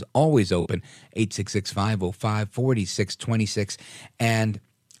line is always open, 866-505-4626, and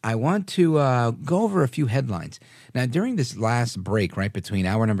I want to go over a few headlines. Now, during this last break, right between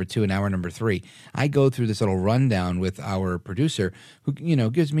hour number 2 and hour number 3, I go through this little rundown with our producer who,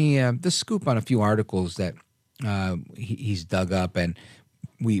 gives me the scoop on a few articles that he's dug up and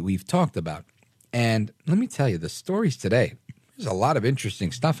we've talked about. And let me tell you, the stories today, there's a lot of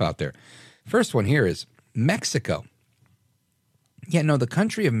interesting stuff out there. First one here is Mexico. The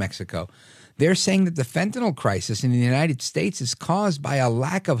country of Mexico. They're saying that the fentanyl crisis in the United States is caused by a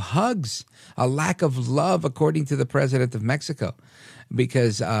lack of hugs, a lack of love, according to the president of Mexico.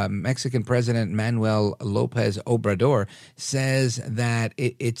 Because Mexican President Manuel Lopez Obrador says that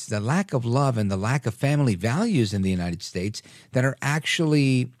it's the lack of love and the lack of family values in the United States that are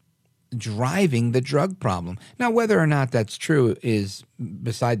actually driving the drug problem. Now, whether or not that's true is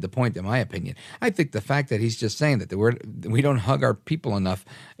beside the point, in my opinion. I think the fact that he's just saying that we don't hug our people enough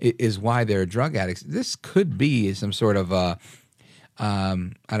is why they're drug addicts. This could be some sort of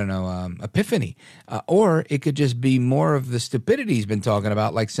epiphany. Or it could just be more of the stupidity he's been talking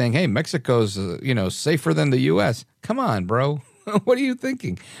about, like saying, hey, Mexico's, safer than the U.S. Come on, bro. What are you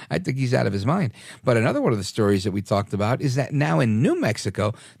thinking? I think he's out of his mind. But another one of the stories that we talked about is that now in New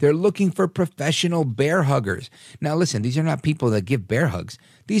Mexico, they're looking for professional bear huggers. Now, listen, these are not people that give bear hugs.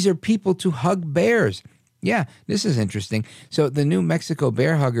 These are people to hug bears. Yeah, this is interesting. So the New Mexico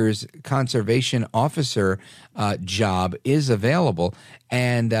Bear Huggers Conservation Officer job is available.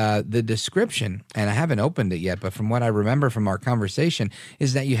 And the description, and I haven't opened it yet, but from what I remember from our conversation,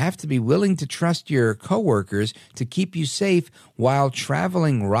 is that you have to be willing to trust your coworkers to keep you safe while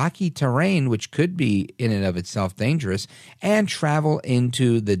traveling rocky terrain, which could be in and of itself dangerous, and travel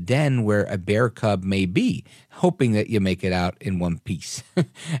into the den where a bear cub may be, hoping that you make it out in one piece.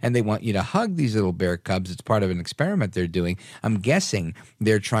 And they want you to hug these little bear cubs. It's part of an experiment they're doing. I'm guessing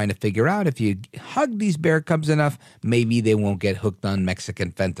they're trying to figure out if you hug these bear cubs enough, maybe they won't get hooked on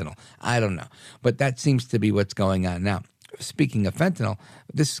Mexican fentanyl. I don't know. But that seems to be what's going on now. Speaking of fentanyl,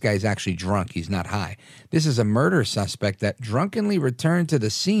 this guy's actually drunk. He's not high. This is a murder suspect that drunkenly returned to the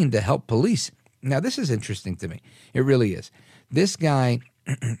scene to help police. Now, this is interesting to me. It really is. This guy,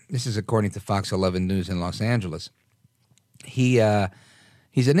 this is according to Fox 11 News in Los Angeles. He's an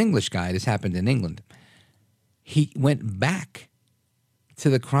English guy. This happened in England. He went back to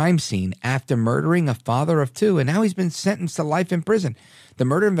the crime scene after murdering a father of 2, and now he's been sentenced to life in prison. The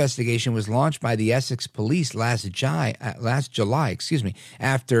murder investigation was launched by the Essex Police last July,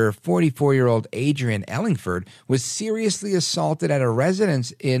 after 44-year-old Adrian Ellingford was seriously assaulted at a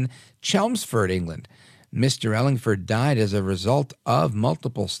residence in Chelmsford, England. Mr. Ellingford died as a result of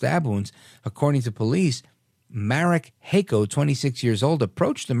multiple stab wounds. According to police, Marek Hako, 26 years old,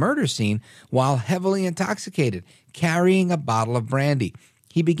 approached the murder scene while heavily intoxicated, carrying a bottle of brandy.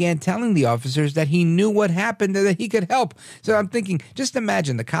 he began telling the officers that he knew what happened and that he could help. So I'm thinking, just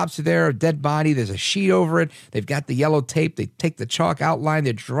imagine the cops are there, a dead body, there's a sheet over it, they've got the yellow tape, they take the chalk outline,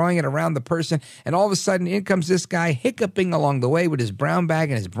 they're drawing it around the person, and all of a sudden in comes this guy hiccuping along the way with his brown bag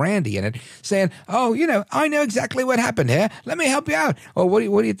and his brandy in it, saying, oh, I know exactly what happened here. Let me help you out. Oh, what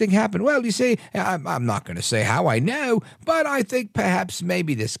do you think happened? Well, you see, I'm not going to say how I know, but I think perhaps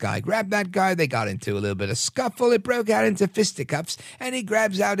maybe this guy grabbed that guy, they got into a little bit of scuffle, it broke out into fisticuffs, and he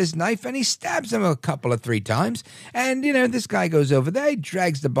grabs out his knife and he stabs him 3 times. And, this guy goes over there,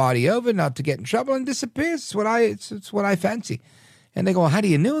 drags the body over, not to get in trouble, and disappears. It's what I fancy. And they go, well, how do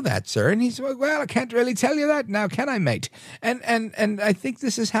you know that, sir? And he's like, well, I can't really tell you that now, can I, mate? And I think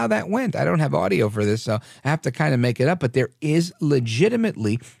this is how that went. I don't have audio for this, so I have to kind of make it up. But there is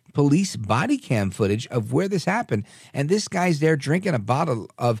legitimately police body cam footage of where this happened. And this guy's there drinking a bottle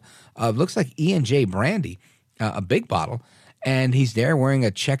of looks like E&J brandy, a big bottle. And he's there wearing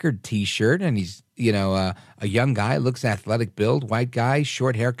a checkered T-shirt, and he's, a young guy, looks athletic build, white guy,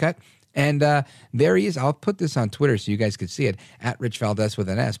 short haircut. And there he is. I'll put this on Twitter so you guys could see it, at Rich Valdez with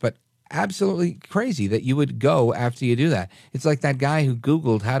an S. But absolutely crazy that you would go after you do that. It's like that guy who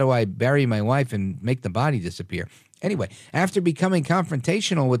Googled, how do I bury my wife and make the body disappear? Anyway, after becoming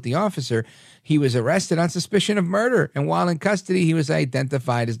confrontational with the officer, he was arrested on suspicion of murder. And while in custody, he was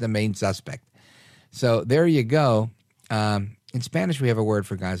identified as the main suspect. So there you go. In Spanish, we have a word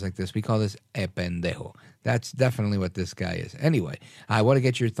for guys like this. We call this a pendejo. That's definitely what this guy is. Anyway, I want to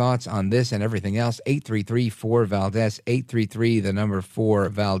get your thoughts on this and everything else. 833-4-VALDEZ,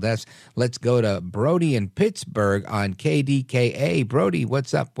 833-4-VALDEZ. Let's go to Brody in Pittsburgh on KDKA. Brody,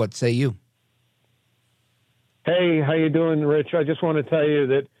 what's up? What say you? Hey, how you doing, Rich? I just want to tell you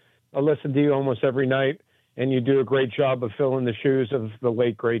that I listen to you almost every night, and you do a great job of filling the shoes of the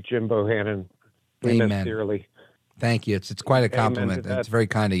late, great Jim Bohannon. We Amen. miss dearly. Thank you. It's quite a compliment. It's very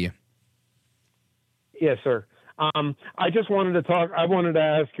kind of you. Yes, sir. I just wanted to talk. I wanted to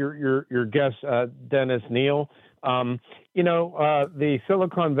ask your guest, Dennis Kneale. The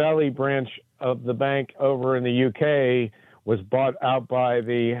Silicon Valley branch of the bank over in the UK was bought out by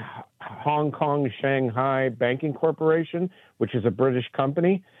the Hong Kong Shanghai Banking Corporation, which is a British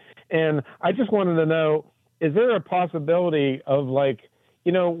company. And I just wanted to know, is there a possibility of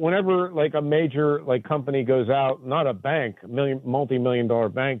whenever a major company goes out, not a bank, multi-million dollar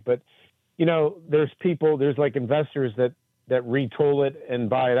bank, but there's investors that retool it and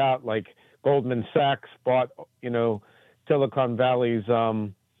buy it out, like Goldman Sachs bought, Silicon Valley's,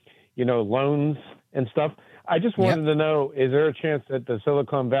 loans and stuff. I just wanted to know, is there a chance that the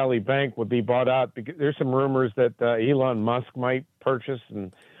Silicon Valley Bank would be bought out? Because there's some rumors that Elon Musk might purchase,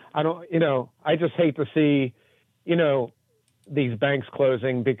 and I just hate to see, these banks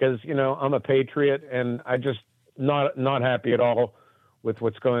closing because, I'm a patriot and I just not happy at all with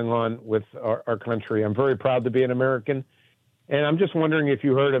what's going on with our country. I'm very proud to be an American. And I'm just wondering if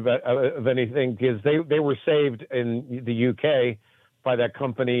you heard of anything, because they were saved in the UK by that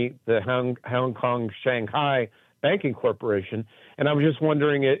company, the Hong Kong Shanghai Banking Corporation. And I was just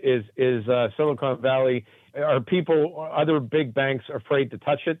wondering, is Silicon Valley, are other big banks afraid to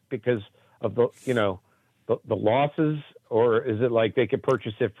touch it because of the losses, or is it like they could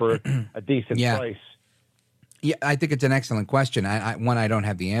purchase it for a decent price? Yeah, I think it's an excellent question. One I don't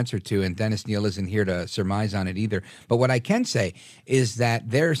have the answer to, and Dennis Kneale isn't here to surmise on it either. But what I can say is that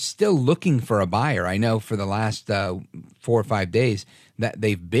they're still looking for a buyer. I know for the last 4 or 5 days that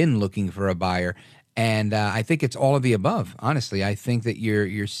they've been looking for a buyer. And I think it's all of the above. Honestly, I think that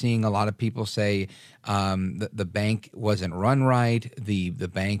you're seeing a lot of people say the bank wasn't run right. The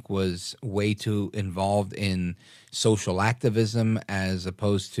bank was way too involved in social activism as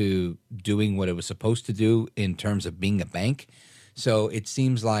opposed to doing what it was supposed to do in terms of being a bank. So it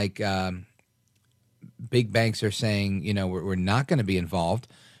seems like big banks are saying, we're not going to be involved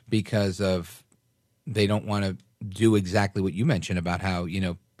because of they don't want to do exactly what you mentioned about how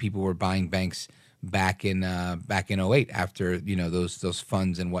people were buying banks back in 2008 after those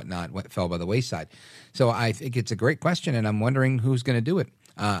funds and whatnot fell by the wayside. So I think it's a great question, and I'm wondering who's going to do it.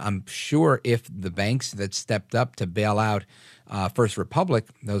 I'm sure if the banks that stepped up to bail out First Republic,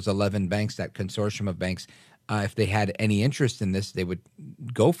 those 11 banks, that consortium of banks, if they had any interest in this, they would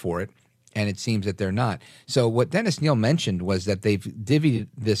go for it. And it seems that they're not. So what Dennis Kneale mentioned was that they've divvied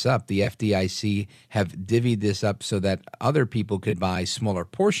this up. The FDIC have divvied this up so that other people could buy smaller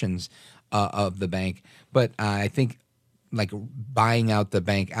portions of the bank. But I think like buying out the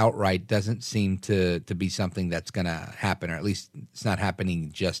bank outright doesn't seem to be something that's going to happen, or at least it's not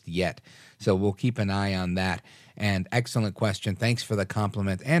happening just yet. So we'll keep an eye on that. And excellent question. Thanks for the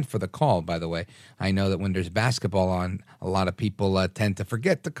compliment and for the call, by the way. I know that when there's basketball on, a lot of people tend to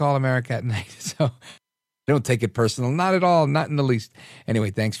forget to call America at Night. So don't take it personal. Not at all. Not in the least. Anyway,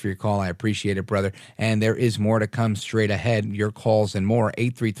 thanks for your call. I appreciate it, brother. And there is more to come straight ahead. Your calls and more.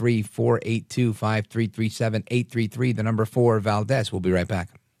 833-482-5337. 833, the number 4, Valdez. We'll be right back.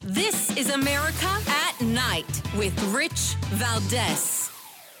 This is America at Night with Rich Valdez.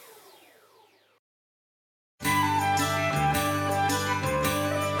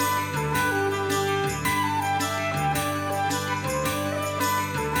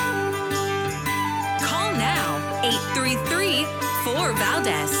 Call now,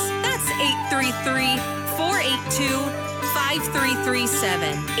 833-4Valdez. That's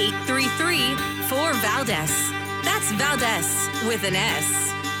 833-482-5337. 833-4Valdez. That's Valdez with an S.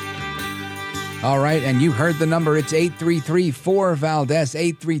 All right, and you heard the number. It's 833-4Valdez,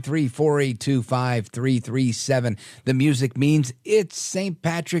 833-482-5337. The music means it's St.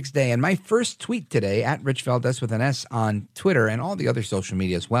 Patrick's Day. And my first tweet today, at Rich Valdez with an S on Twitter and all the other social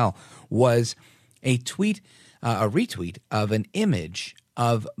media as well, was a tweet, a retweet of an image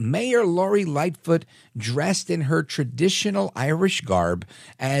of Mayor Lori Lightfoot dressed in her traditional Irish garb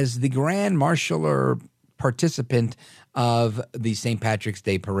as the Grand Marshal or participant of the St. Patrick's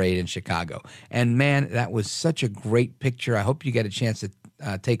Day parade in Chicago. And man, that was such a great picture. I hope you get a chance to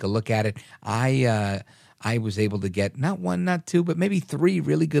take a look at it. I was able to get not one, not two, but maybe 3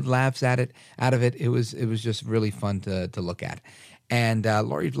 really good laughs out of it. It was just really fun to look at. And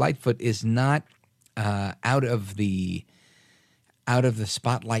Lori Lightfoot is not out of the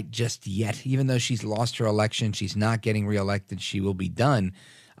spotlight just yet. Even though she's lost her election, she's not getting reelected. She will be done.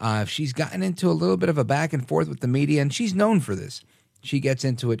 She's gotten into a little bit of a back and forth with the media, and she's known for this. She gets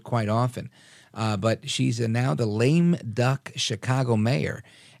into it quite often. But she's now the lame duck Chicago mayor,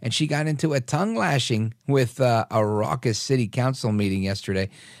 and she got into a tongue lashing with a raucous city council meeting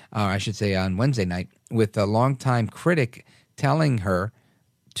yesterday, or I should say on Wednesday night, with a longtime critic telling her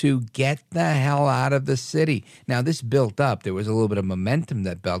to get the hell out of the city. Now, this built up. There was a little bit of momentum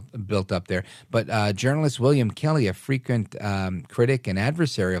that built up there. But journalist William Kelly, a frequent critic and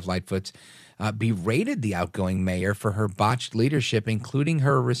adversary of Lightfoot's, berated the outgoing mayor for her botched leadership, including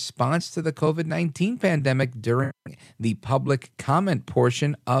her response to the COVID-19 pandemic during the public comment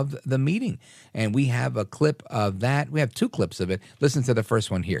portion of the meeting. And we have a clip of that. We have 2 clips of it. Listen to the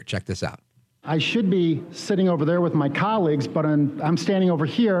first one here. Check this out. I should be sitting over there with my colleagues, but I'm standing over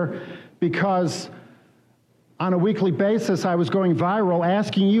here because on a weekly basis I was going viral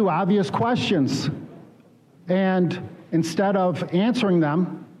asking you obvious questions. And instead of answering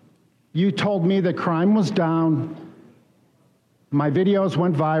them, you told me that crime was down, my videos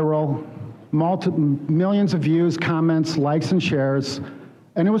went viral, millions of views, comments, likes, and shares,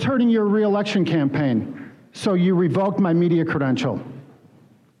 and it was hurting your re-election campaign. So you revoked my media credential.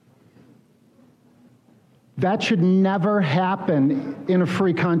 That should never happen in a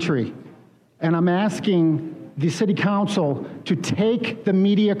free country. And I'm asking the city council to take the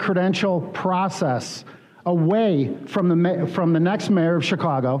media credential process away from the next mayor of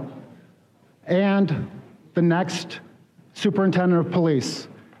Chicago and the next superintendent of police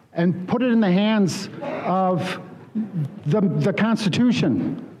and put it in the hands of the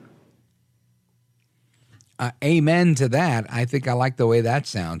Constitution. Amen to that. I think I like the way that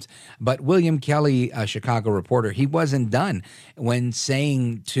sounds. But William Kelly, a Chicago reporter, he wasn't done when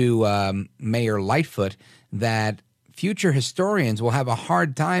saying to Mayor Lightfoot that future historians will have a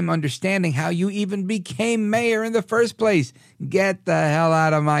hard time understanding how you even became mayor in the first place. Get the hell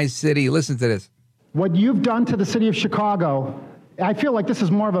out of my city. Listen to this. What you've done to the city of Chicago, I feel like this is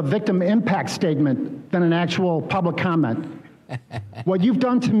more of a victim impact statement than an actual public comment. What you've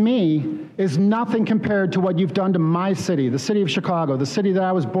done to me is nothing compared to what you've done to my city, the city of Chicago, the city that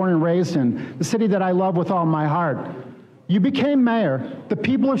I was born and raised in, the city that I love with all my heart. You became mayor. The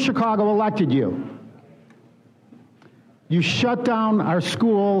people of Chicago elected you. You shut down our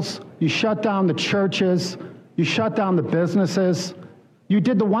schools. You shut down the churches. You shut down the businesses. You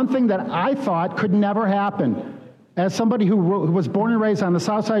did the one thing that I thought could never happen. As somebody who was born and raised on the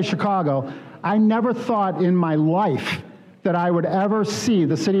south side of Chicago, I never thought in my life that I would ever see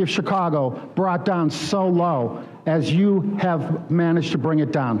the city of Chicago brought down so low as you have managed to bring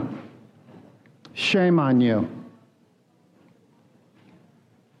it down. Shame on you.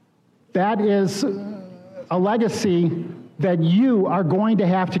 That is a legacy that you are going to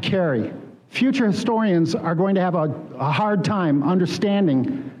have to carry. Future historians are going to have a hard time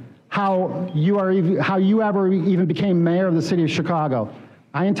understanding how you ever even became mayor of the city of Chicago.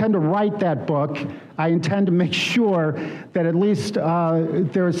 I intend to write that book. I intend to make sure that at least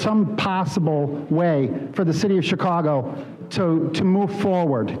there is some possible way for the city of Chicago to move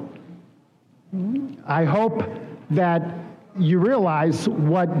forward. I hope that you realize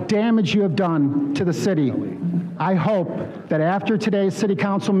what damage you have done to the city. I hope that after today's city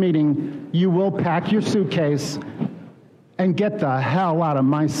council meeting, you will pack your suitcase and get the hell out of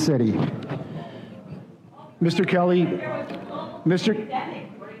my city. Mr. Kelly,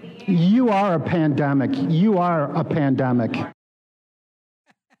 you are a pandemic. You are a pandemic.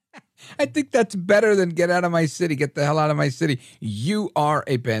 I think that's better than get out of my city, get the hell out of my city. You are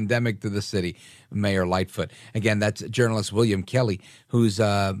a pandemic to the city, Mayor Lightfoot. Again, that's journalist William Kelly, who's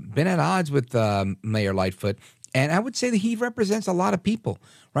been at odds with Mayor Lightfoot. And I would say that he represents a lot of people,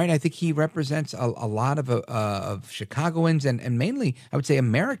 right? I think he represents a lot of Chicagoans and mainly, I would say,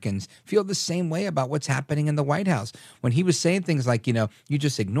 Americans feel the same way about what's happening in the White House. When he was saying things like, you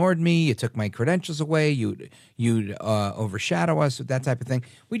just ignored me, you took my credentials away, you'd overshadow us, that type of thing.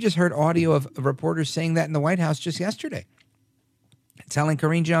 We just heard audio of reporters saying that in the White House just yesterday. Telling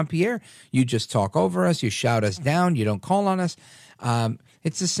Karine Jean-Pierre, you just talk over us, you shout us down, you don't call on us.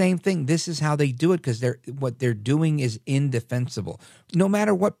 It's the same thing. This is how they do it because what they're doing is indefensible. No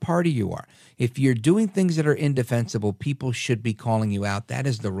matter what party you are, if you're doing things that are indefensible, people should be calling you out. That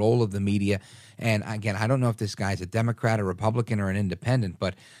is the role of the media. And again, I don't know if this guy's a Democrat, a Republican, or an independent,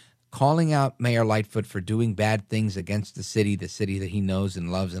 but calling out Mayor Lightfoot for doing bad things against the city that he knows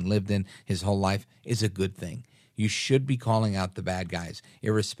and loves and lived in his whole life is a good thing. You should be calling out the bad guys,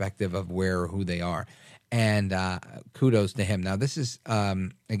 irrespective of where or who they are. And kudos to him. Now, this is,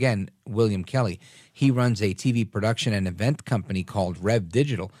 again, William Kelly. He runs a TV production and event company called Rev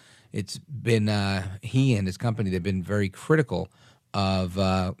Digital. It's been, he and his company, they've been very critical of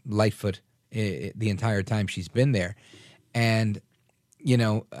Lightfoot the entire time she's been there. And,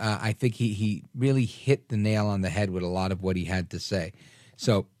 I think he really hit the nail on the head with a lot of what he had to say.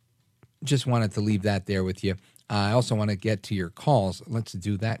 So just wanted to leave that there with you. I also want to get to your calls. Let's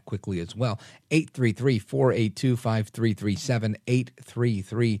do that quickly as well.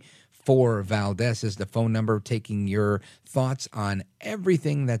 833-482-5337, 833-4-VALDEZ is the phone number, taking your thoughts on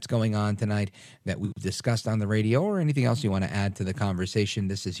everything that's going on tonight that we've discussed on the radio or anything else you want to add to the conversation.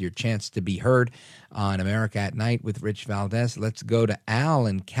 This is your chance to be heard on America at Night with Rich Valdez. Let's go to Al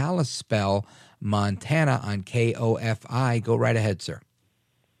in Kalispell, Montana on KOFI. Go right ahead, sir.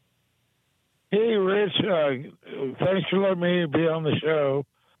 Hey, Rich. Thanks for letting me be on the show.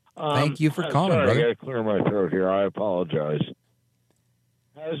 Thank you for calling, brother. I got to brother. clear my throat here. I apologize.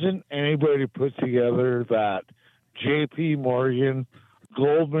 Hasn't anybody put together that J.P. Morgan,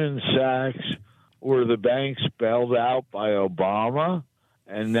 Goldman Sachs were the banks bailed out by Obama,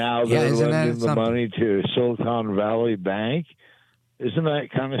 and now they're lending the money to Silicon Valley Bank? Isn't that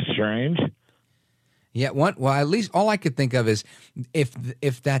kind of strange? Yeah, well, at least all I could think of is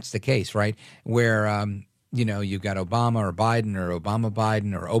if that's the case, right, where, you've got Obama or Biden or Obama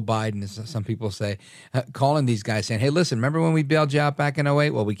Biden or Biden, as some people say, calling these guys saying, hey, listen, remember when we bailed you out back in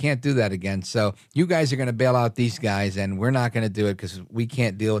 2008? Well, we can't do that again. So you guys are going to bail out these guys, and we're not going to do it because we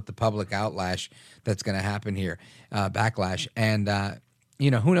can't deal with the public outlash that's going to happen here, backlash. And,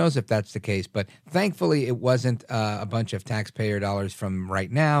 who knows if that's the case, but thankfully it wasn't a bunch of taxpayer dollars from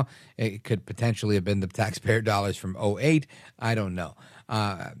right now. It could potentially have been the taxpayer dollars from 2008. I don't know.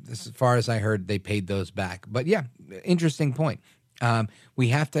 As far as I heard, they paid those back. But yeah, interesting point. We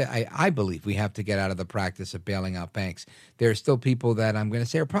have to, I believe we have to get out of the practice of bailing out banks. There are still people that I'm going to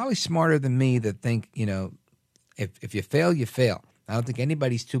say are probably smarter than me that think, if you fail, you fail. I don't think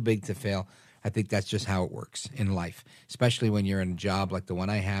anybody's too big to fail. I think that's just how it works in life, especially when you're in a job like the one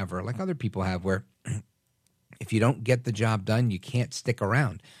I have or like other people have where if you don't get the job done, you can't stick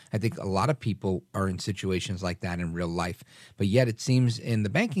around. I think a lot of people are in situations like that in real life, but yet it seems in the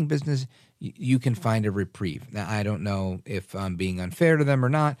banking business, you can find a reprieve. Now, I don't know if I'm being unfair to them or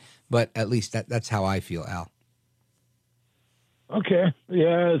not, but at least that's how I feel, Al. Okay.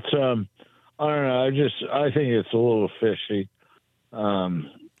 Yeah, it's, I don't know. I think it's a little fishy.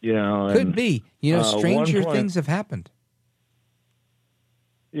 Could be. Stranger things have happened.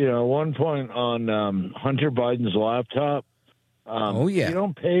 One point on Hunter Biden's laptop. You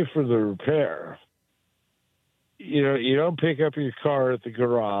don't pay for the repair. You don't pick up your car at the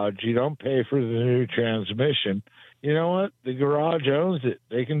garage. You don't pay for the new transmission. You know what? The garage owns it.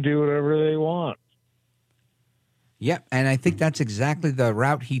 They can do whatever they want. Yep, and I think that's exactly the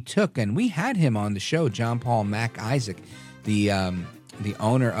route he took. And we had him on the show, John Paul Mac Isaac, the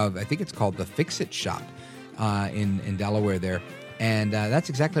owner of, I think it's called the Fix-It Shop in Delaware there. And that's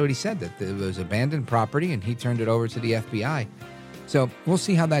exactly what he said, that it was abandoned property, and he turned it over to the FBI. So we'll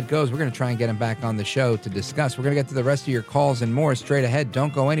see how that goes. We're going to try and get him back on the show to discuss. We're going to get to the rest of your calls and more straight ahead.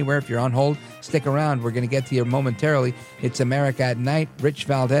 Don't go anywhere. If you're on hold, stick around. We're going to get to you momentarily. It's America at Night. Rich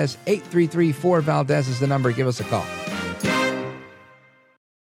Valdez, 833-4-VALDEZ is the number. Give us a call.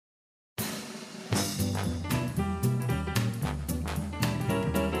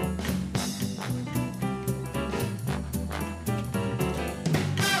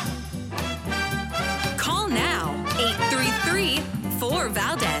 Call now,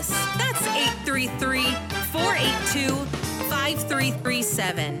 833-4-VALDEZ. That's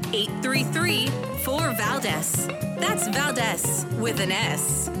 833-482-5337. 833-4-VALDEZ. That's Valdez with an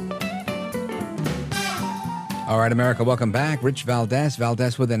S. All right, America, welcome back. Rich Valdez,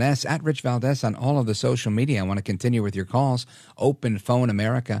 Valdez with an S, at Rich Valdez on all of the social media. I want to continue with your calls. Open Phone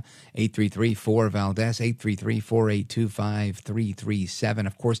America, 833-4-VALDEZ, 833-482-5337.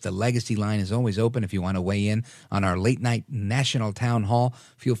 Of course, the Legacy line is always open if you want to weigh in on our late night national town hall.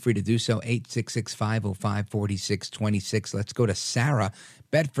 Feel free to do so, 866-505-4626. Let's go to Sarah,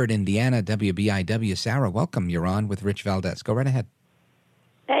 Bedford, Indiana, WBIW. Sarah, welcome. You're on with Rich Valdez. Go right ahead.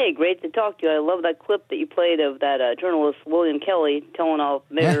 Hey, great to talk to you. I love that clip that you played of that journalist William Kelly telling off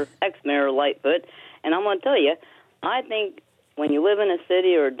ex-Mayor Lightfoot. And I'm going to tell you, I think when you live in a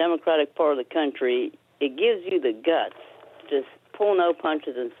city or a Democratic part of the country, it gives you the guts to just pull no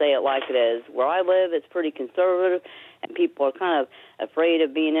punches and say it like it is. Where I live, it's pretty conservative, and people are kind of afraid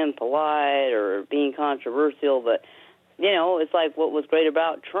of being impolite or being controversial. But, you know, it's like what was great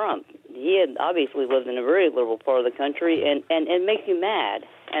about Trump. He had obviously lived in a very liberal part of the country, and it makes you mad.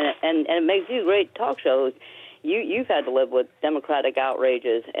 And it makes you great talk shows. You've had to live with Democratic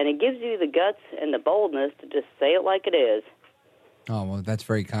outrages, and it gives you the guts and the boldness to just say it like it is. Oh, well, that's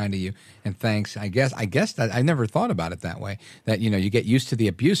very kind of you, and thanks. I guess that I never thought about it that way, that, you know, you get used to the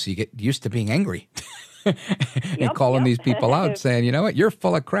abuse, you get used to being angry. And calling these people out, saying, you know what, you're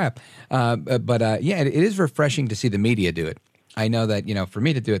full of crap. But it is refreshing to see the media do it. I know that, you know, for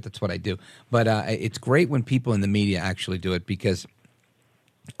me to do it, that's what I do. But it's great when people in the media actually do it, because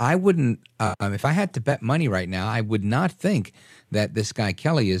I wouldn't, if I had to bet money right now, I would not think that this guy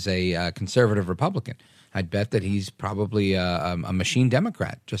Kelly is a conservative Republican. I'd bet that he's probably a machine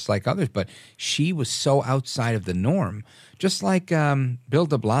Democrat, just like others. But she was so outside of the norm, just like Bill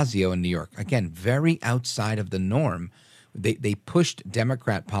de Blasio in New York. Again, very outside of the norm. They pushed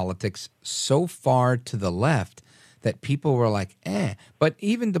Democrat politics so far to the left that people were like, eh. But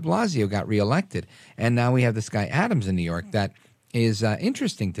even de Blasio got reelected. And now we have this guy Adams in New York that is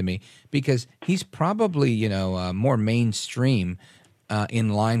interesting to me, because he's probably, you know, more mainstream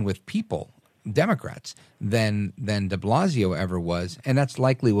in line with people, Democrats, than de Blasio ever was. And that's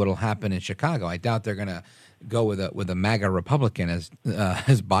likely what will happen in Chicago. I doubt they're going to go with a MAGA Republican, as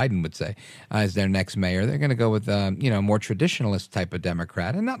Biden would say, as their next mayor. They're going to go with more traditionalist type of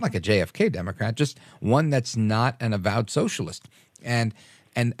Democrat, and not like a JFK Democrat, just one that's not an avowed socialist. And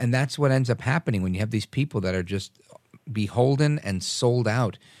that's what ends up happening when you have these people that are just beholden and sold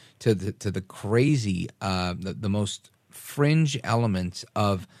out to the crazy, the most fringe elements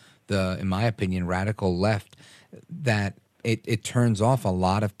of the, in my opinion, radical left, that it turns off a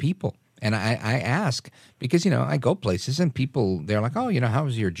lot of people. And I ask, because, you know, I go places and people, they're like, oh, you know, how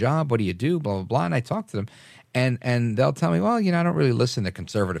was your job? What do you do? Blah, blah, blah. And I talk to them, and they'll tell me, well, you know, I don't really listen to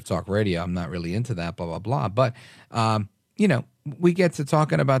conservative talk radio. I'm not really into that, blah, blah, blah. But, you know, we get to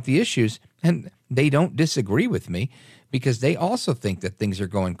talking about the issues, and they don't disagree with me, because they also think that things are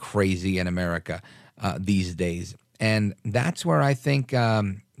going crazy in America these days. And that's where I think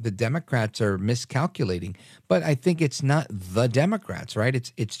the Democrats are miscalculating. But I think it's not the Democrats, right?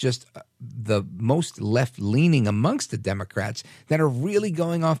 It's just the most left-leaning amongst the Democrats that are really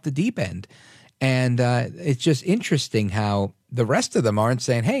going off the deep end. And it's just interesting how the rest of them aren't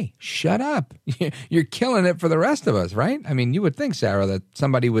saying, hey, shut up. You're killing it for the rest of us, right? I mean, you would think, Sarah, that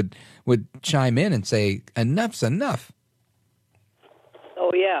somebody would chime in and say, enough's enough.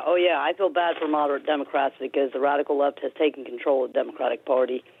 Oh, yeah. I feel bad for moderate Democrats, because the radical left has taken control of the Democratic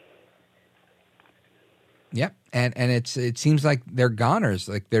Party. Yep, and it seems like they're goners.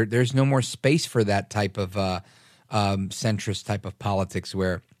 Like there's no more space for that type of centrist type of politics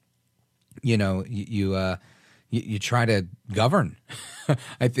where, you know, you try to govern.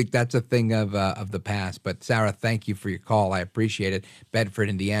 I think that's a thing of the past. But Sarah, thank you for your call. I appreciate it. Bedford,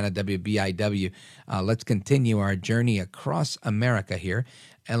 Indiana, WBIW. Let's continue our journey across America here.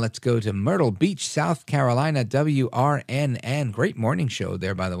 And let's go to Myrtle Beach, South Carolina, WRNN. Great morning show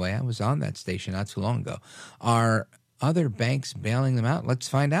there, by the way. I was on that station not too long ago. Are other banks bailing them out? Let's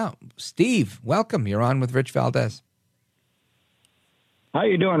find out. Steve, welcome. You're on with Rich Valdez. How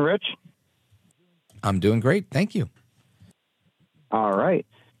you doing, Rich? I'm doing great. Thank you. All right.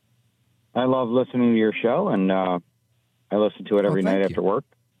 I love listening to your show, and I listen to it every night after work.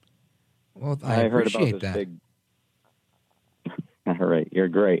 Well, I heard about appreciate this that. big... All right, you're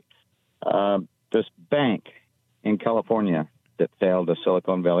great. This bank in California that failed, the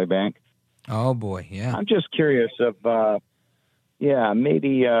Silicon Valley Bank. Oh, boy, yeah. I'm just curious if,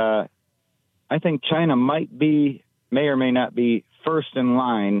 maybe I think China may or may not be first in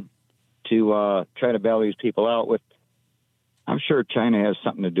line to try to bail these people out with. I'm sure China has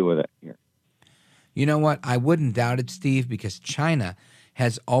something to do with it here. You know what? I wouldn't doubt it, Steve, because China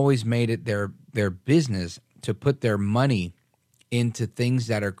has always made it their business to put their money into things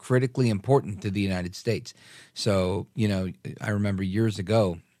that are critically important to the United States. So, I remember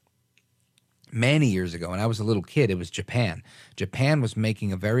many years ago, when I was a little kid, it was Japan. Japan was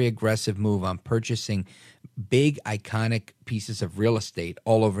making a very aggressive move on purchasing big, iconic pieces of real estate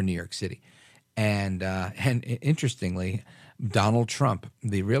all over New York City. And interestingly, Donald Trump,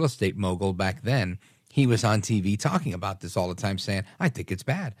 the real estate mogul back then, he was on TV talking about this all the time, saying, I think it's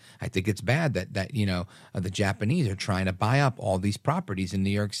bad. I think it's bad that the Japanese are trying to buy up all these properties in New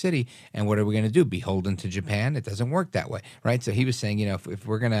York City. And what are we going to do? Beholden to Japan? It doesn't work that way, right? So he was saying, if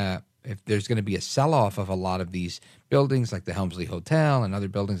there's going to be a sell-off of a lot of these buildings, like the Helmsley Hotel and other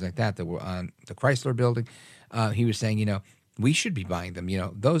buildings like that were on the Chrysler building, he was saying, we should be buying them.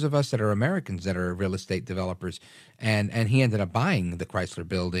 Those of us that are Americans that are real estate developers, and he ended up buying the Chrysler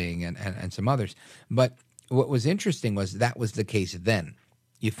building and some others. But what was interesting was that was the case then.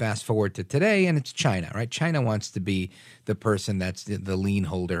 You fast forward to today, and it's China, right? China wants to be the person that's the lien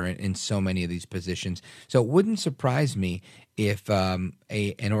holder in so many of these positions. So it wouldn't surprise me if an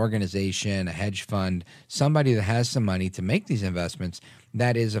organization, a hedge fund, somebody that has some money to make these investments,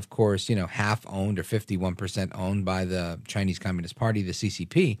 that is, of course, half owned or 51% owned by the Chinese Communist Party, the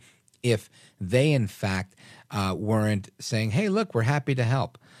CCP, if they, in fact, weren't saying, hey, look, we're happy to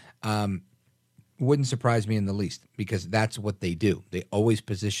help. Wouldn't surprise me in the least, because that's what they do. They always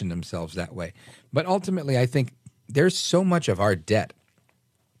position themselves that way. But ultimately, I think there's so much of our debt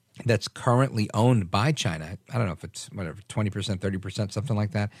that's currently owned by China. I don't know if it's 20%, 30%, something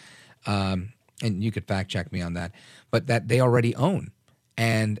like that. And you could fact check me on that. But that they already own.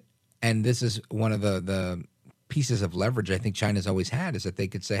 And this is one of the pieces of leverage I think China's always had, is that they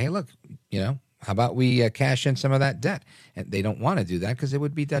could say, hey, look, how about we cash in some of that debt? And they don't want to do that because it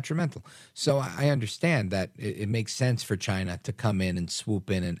would be detrimental. So I understand that it makes sense for China to come in and swoop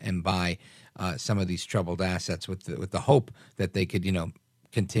in and buy some of these troubled assets with the hope that they could,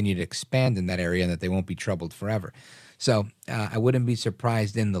 continue to expand in that area and that they won't be troubled forever. So I wouldn't be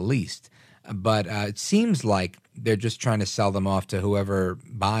surprised in the least. But it seems like they're just trying to sell them off to whoever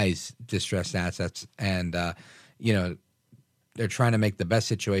buys distressed assets, and they're trying to make the best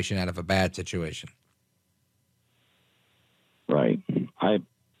situation out of a bad situation. Right.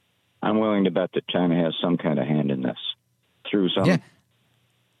 I'm willing to bet that China has some kind of hand in this through some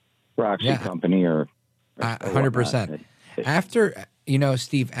proxy company or 100%. After,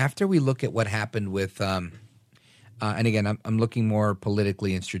 Steve, after we look at what happened with, and again, I'm looking more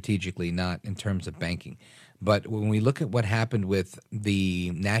politically and strategically, not in terms of banking, but when we look at what happened with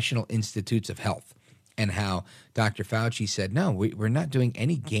the National Institutes of Health, and how Dr. Fauci said, no, we're not doing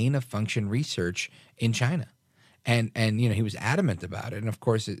any gain of function research in China. And he was adamant about it. And, of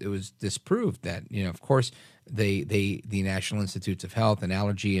course, it was disproved that, of course, the National Institutes of Health and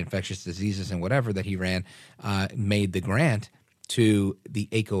Allergy, Infectious Diseases, and whatever that he ran made the grant to the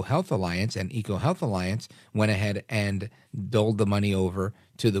EcoHealth Alliance, and EcoHealth Alliance went ahead and doled the money over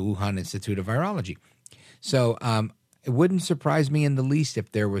to the Wuhan Institute of Virology. So it wouldn't surprise me in the least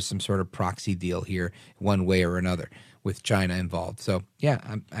if there was some sort of proxy deal here one way or another with China involved. So,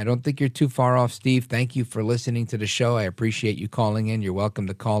 I don't think you're too far off, Steve. Thank you for listening to the show. I appreciate you calling in. You're welcome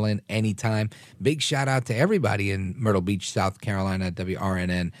to call in anytime. Big shout out to everybody in Myrtle Beach, South Carolina,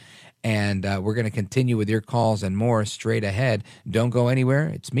 WRNN. And we're going to continue with your calls and more straight ahead. Don't go anywhere.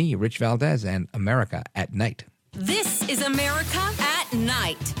 It's me, Rich Valdez, and America at Night. This is America at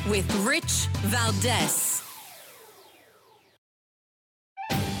Night with Rich Valdez.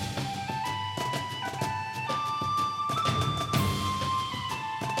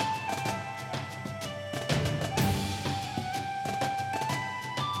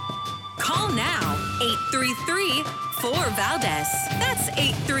 Call now, 833-4VALDEZ. That's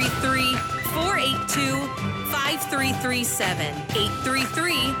 833-482-5337.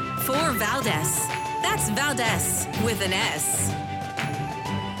 833-4VALDEZ. That's Valdez with an S.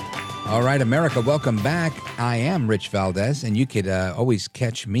 All right, America, welcome back. I am Rich Valdez, and you could always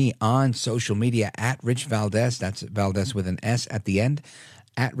catch me on social media at Rich Valdez. That's Valdez with an S at the end,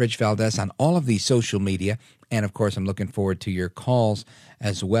 at Rich Valdez on all of these social media. And, of course, I'm looking forward to your calls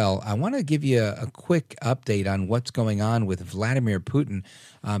as well. I want to give you a quick update on what's going on with Vladimir Putin,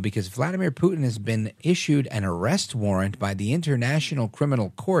 because Vladimir Putin has been issued an arrest warrant by the International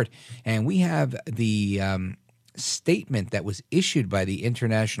Criminal Court, and we have the statement that was issued by the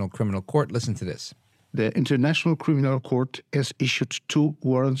International Criminal Court. Listen to this. The International Criminal Court has issued 2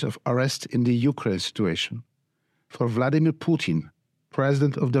 warrants of arrest in the Ukraine situation for Vladimir Putin,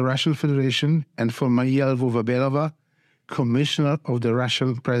 President of the Russian Federation, and for Maria Lvova-Belova, Commissioner of the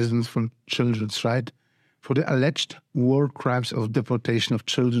Russian President for Children's Rights, for the alleged war crimes of deportation of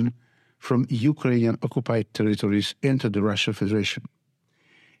children from Ukrainian occupied territories into the Russian Federation.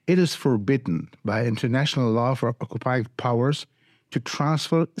 It is forbidden by international law for occupying powers to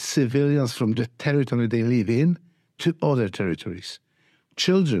transfer civilians from the territory they live in to other territories.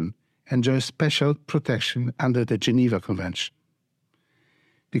 Children enjoy special protection under the Geneva Convention.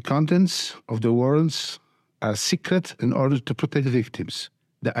 The contents of the warrants are secret in order to protect victims.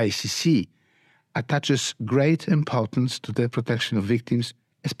 The ICC attaches great importance to the protection of victims,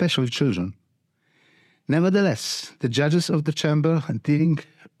 especially children. Nevertheless, the judges of the chamber dealing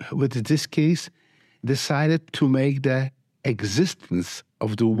with this case decided to make the existence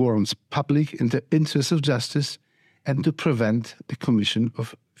of the warrants public in the interest of justice and to prevent the commission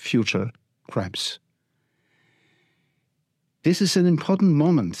of future crimes. This is an important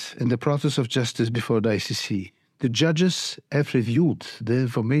moment in the process of justice before the ICC. The judges have reviewed the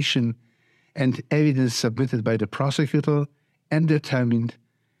information and evidence submitted by the prosecutor and determined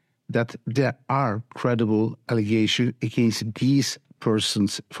that there are credible allegations against these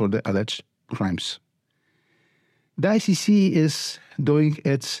persons for the alleged crimes. The ICC is doing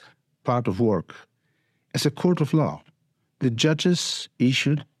its part of work. As a court of law, the judges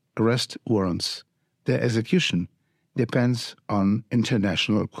issued arrest warrants. Their execution depends on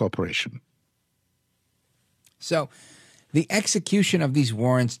international cooperation. So the execution of these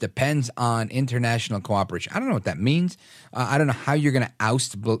warrants depends on international cooperation. I don't know what that means. I don't know how you're going to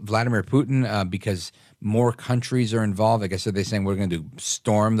oust Vladimir Putin because more countries are involved. I guess they're saying we're going to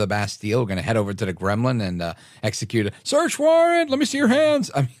storm the Bastille. We're going to head over to the Kremlin and execute a search warrant. Let me see your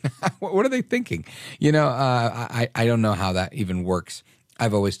hands. I mean, what are they thinking? You know, I don't know how that even works.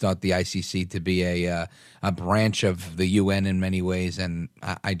 I've always thought the ICC to be a branch of the UN in many ways, and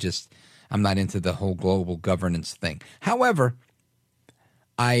I'm not into the whole global governance thing. However,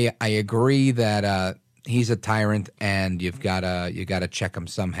 I agree that he's a tyrant, and you got to check him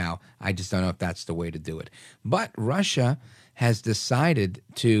somehow. I just don't know if that's the way to do it. But Russia has decided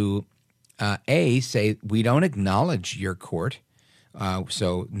to say we don't acknowledge your court.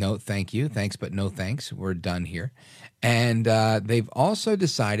 So no, thank you, thanks, but no thanks. We're done here. And they've also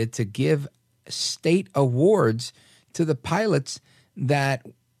decided to give state awards to the pilots that,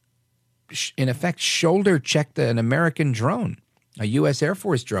 in effect, shoulder checked an American drone, a U.S. Air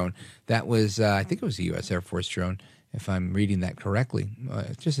Force drone. That was, I think it was a U.S. Air Force drone, if I'm reading that correctly.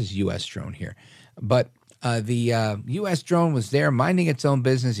 It just says U.S. drone here. But the U.S. drone was there minding its own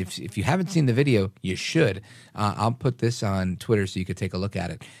business. If you haven't seen the video, you should. I'll put this on Twitter so you could take a look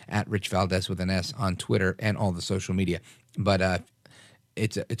at it, at Rich Valdez with an S on Twitter and all the social media. But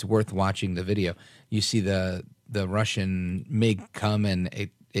it's worth watching the video. You see the Russian MiG come, and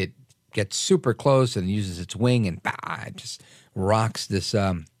it gets super close and uses its wing, and it just rocks this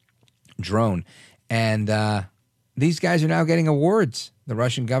drone. And these guys are now getting awards. The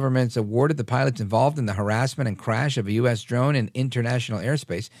Russian government's awarded the pilots involved in the harassment and crash of a U.S. drone in international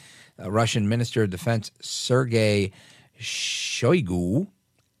airspace. Russian Minister of Defense Sergei Shoigu,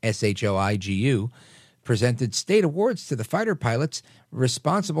 Shoigu, presented state awards to the fighter pilots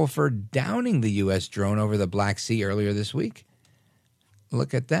responsible for downing the U.S. drone over the Black Sea earlier this week.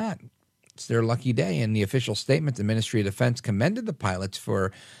 Look at that. It's their lucky day. In the official statement, the Ministry of Defense commended the pilots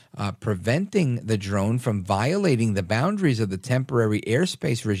for preventing the drone from violating the boundaries of the temporary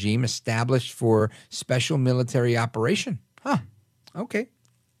airspace regime established for special military operation. Okay.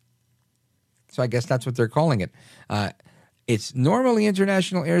 So I guess that's what they're calling it. It's normally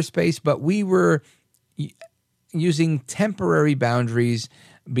international airspace, but we were using temporary boundaries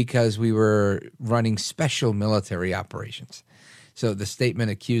because we were running special military operations. So the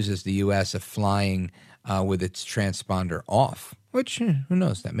statement accuses the U.S. of flying with its transponder off, which, who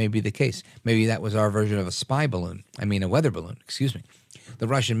knows, that may be the case. Maybe that was our version of a weather balloon, excuse me. The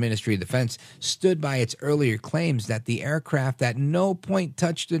Russian Ministry of Defense stood by its earlier claims that the aircraft at no point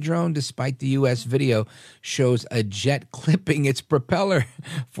touched the drone, despite the U.S. video shows a jet clipping its propeller,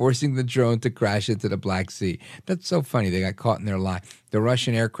 forcing the drone to crash into the Black Sea. That's so funny. They got caught in their lie. The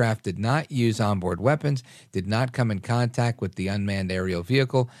Russian aircraft did not use onboard weapons, did not come in contact with the unmanned aerial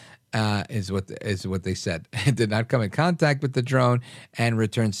vehicle, is what they said. It did not come in contact with the drone and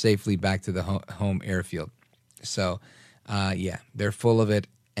returned safely back to the home airfield. So, yeah, they're full of it,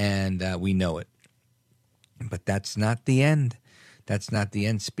 and we know it. But that's not the end. That's not the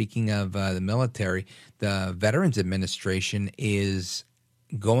end. Speaking of the military, the Veterans Administration is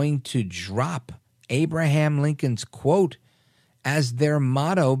going to drop Abraham Lincoln's quote as their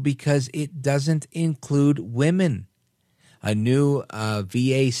motto because it doesn't include women. A new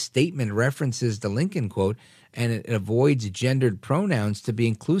VA statement references the Lincoln quote, and it avoids gendered pronouns to be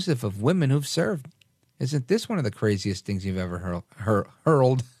inclusive of women who've served. Isn't this one of the craziest things you've ever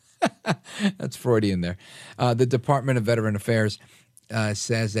hurled? That's Freudian there. The Department of Veteran Affairs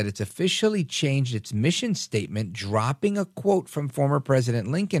says that it's officially changed its mission statement, dropping a quote from former President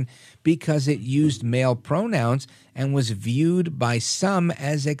Lincoln because it used male pronouns and was viewed by some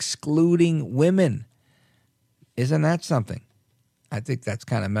as excluding women. Isn't that something? I think that's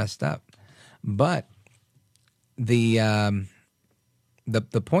kind of messed up. But the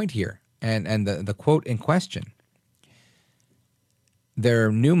point here, and the quote in question, their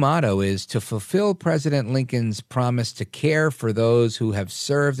new motto is to fulfill President Lincoln's promise to care for those who have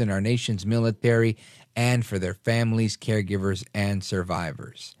served in our nation's military and for their families, caregivers, and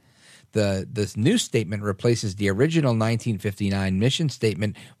survivors. This new statement replaces the original 1959 mission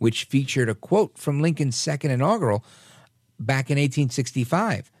statement, which featured a quote from Lincoln's second inaugural back in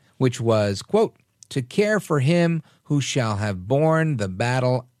 1865, which was, quote, to care for him who shall have borne the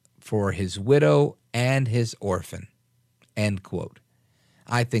battle for his widow and his orphan, end quote.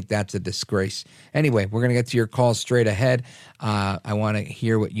 I think that's a disgrace. Anyway, we're going to get to your calls straight ahead. I want to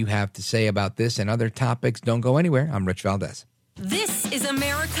hear what you have to say about this and other topics. Don't go anywhere. I'm Rich Valdez. This is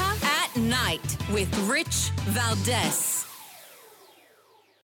America at Night with Rich Valdez.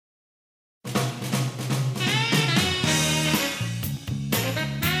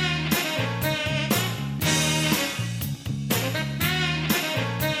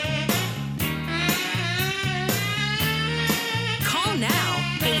 Call now,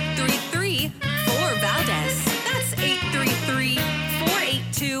 833-4VALDEZ. That's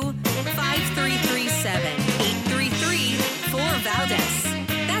 833-482-5337.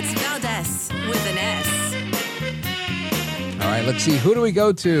 833-4VALDEZ. That's Valdez with an S. All right, let's see. Who do we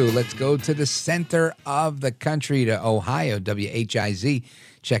go to? Let's go to the center of the country, to Ohio, WHIZ.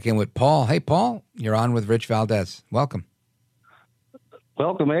 Check in with Paul. Hey, Paul, you're on with Rich Valdez. Welcome.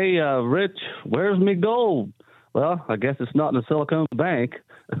 Welcome. Hey, Rich, where's me gold? Well, I guess it's not in the Silicon Bank.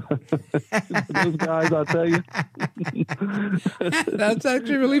 Those guys, I'll tell you. That's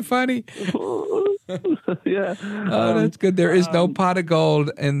actually really funny. Yeah. Oh, that's good. There is no pot of gold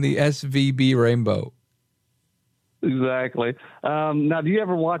in the SVB rainbow. Exactly. Now, do you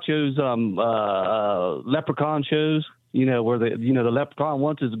ever watch those leprechaun shows? You know, where the leprechaun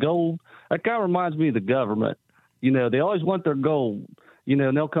wants his gold? That kind of reminds me of the government. You know, they always want their gold. You know,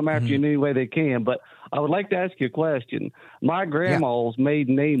 and they'll come after you in any way they can. But I would like to ask you a question. My grandma's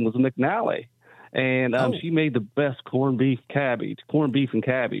maiden name was Kneale, and she made the best corned beef and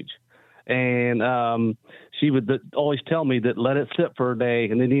cabbage. And she would always tell me that let it sit for a day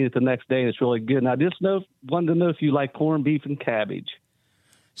and then eat it the next day, and it's really good. And I just wanted to know if you like corned beef and cabbage.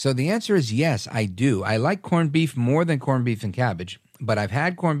 So the answer is yes, I do. I like corned beef more than corned beef and cabbage, but I've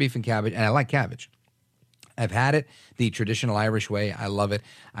had corned beef and cabbage, and I like cabbage. I've had it the traditional Irish way. I love it.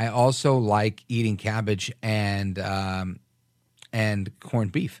 I also like eating cabbage and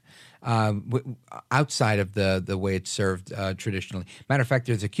corned beef outside of the way it's served traditionally. Matter of fact,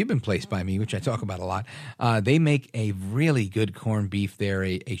 there's a Cuban place by me, which I talk about a lot. They make a really good corned beef there,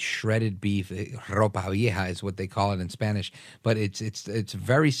 a shredded beef. Ropa vieja is what they call it in Spanish, but it's a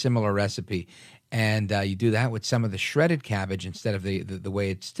very similar recipe. And you do that with some of the shredded cabbage instead of the way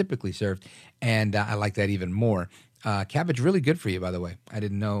it's typically served. And I like that even more. Cabbage, really good for you, by the way. I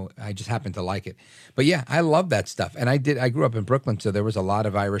didn't know. I just happened to like it. But yeah, I love that stuff. And I grew up in Brooklyn, so there was a lot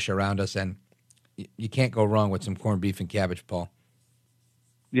of Irish around us. And you can't go wrong with some corned beef and cabbage, Paul.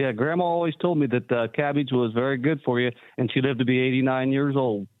 Yeah, Grandma always told me that cabbage was very good for you, and she lived to be 89 years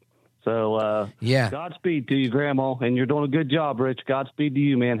old. So, yeah. Godspeed to you, Grandma. And you're doing a good job, Rich. Godspeed to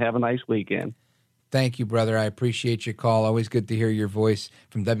you, man. Have a nice weekend. Thank you, brother. I appreciate your call. Always good to hear your voice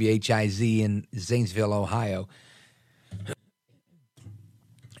from WHIZ in Zanesville, Ohio.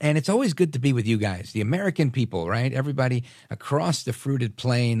 And it's always good to be with you guys, the American people, right? Everybody across the fruited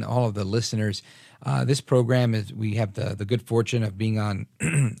plain, all of the listeners. This program we have the good fortune of being on,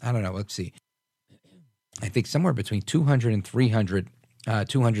 I don't know, let's see. I think somewhere between 200 and 300,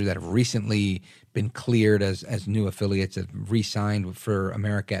 200 that have recently been cleared as new affiliates, have re-signed for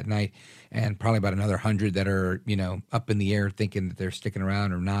America at Night, and probably about another 100 that are, up in the air thinking that they're sticking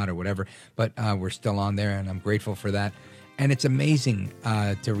around or not or whatever. But we're still on there, and I'm grateful for that. And it's amazing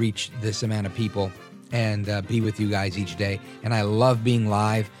to reach this amount of people and be with you guys each day. And I love being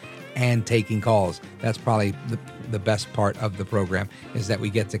live and taking calls. That's probably the best part of the program, is that we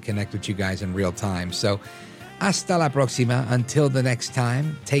get to connect with you guys in real time. So hasta la próxima. Until the next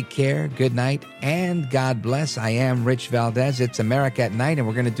time, take care, good night, and God bless. I am Rich Valdez. It's America at Night, and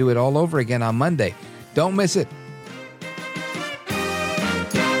we're going to do it all over again on Monday. Don't miss it.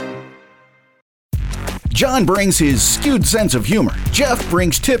 John brings his skewed sense of humor. Jeff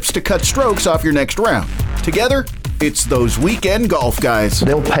brings tips to cut strokes off your next round. Together, it's those weekend golf guys.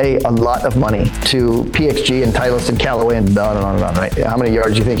 They'll pay a lot of money to PXG and Titleist and Callaway and on and on and on, right? How many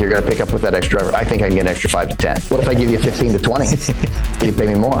yards do you think you're going to pick up with that extra driver? I think I can get an extra 5 to 10. What if I give you 15 to 20? You pay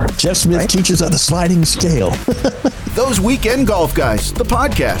me more. Jeff Smith teaches on a sliding scale. Those Weekend Golf Guys, the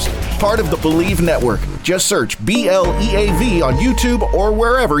podcast, part of the Believe Network. Just search BLEAV on YouTube or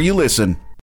wherever you listen.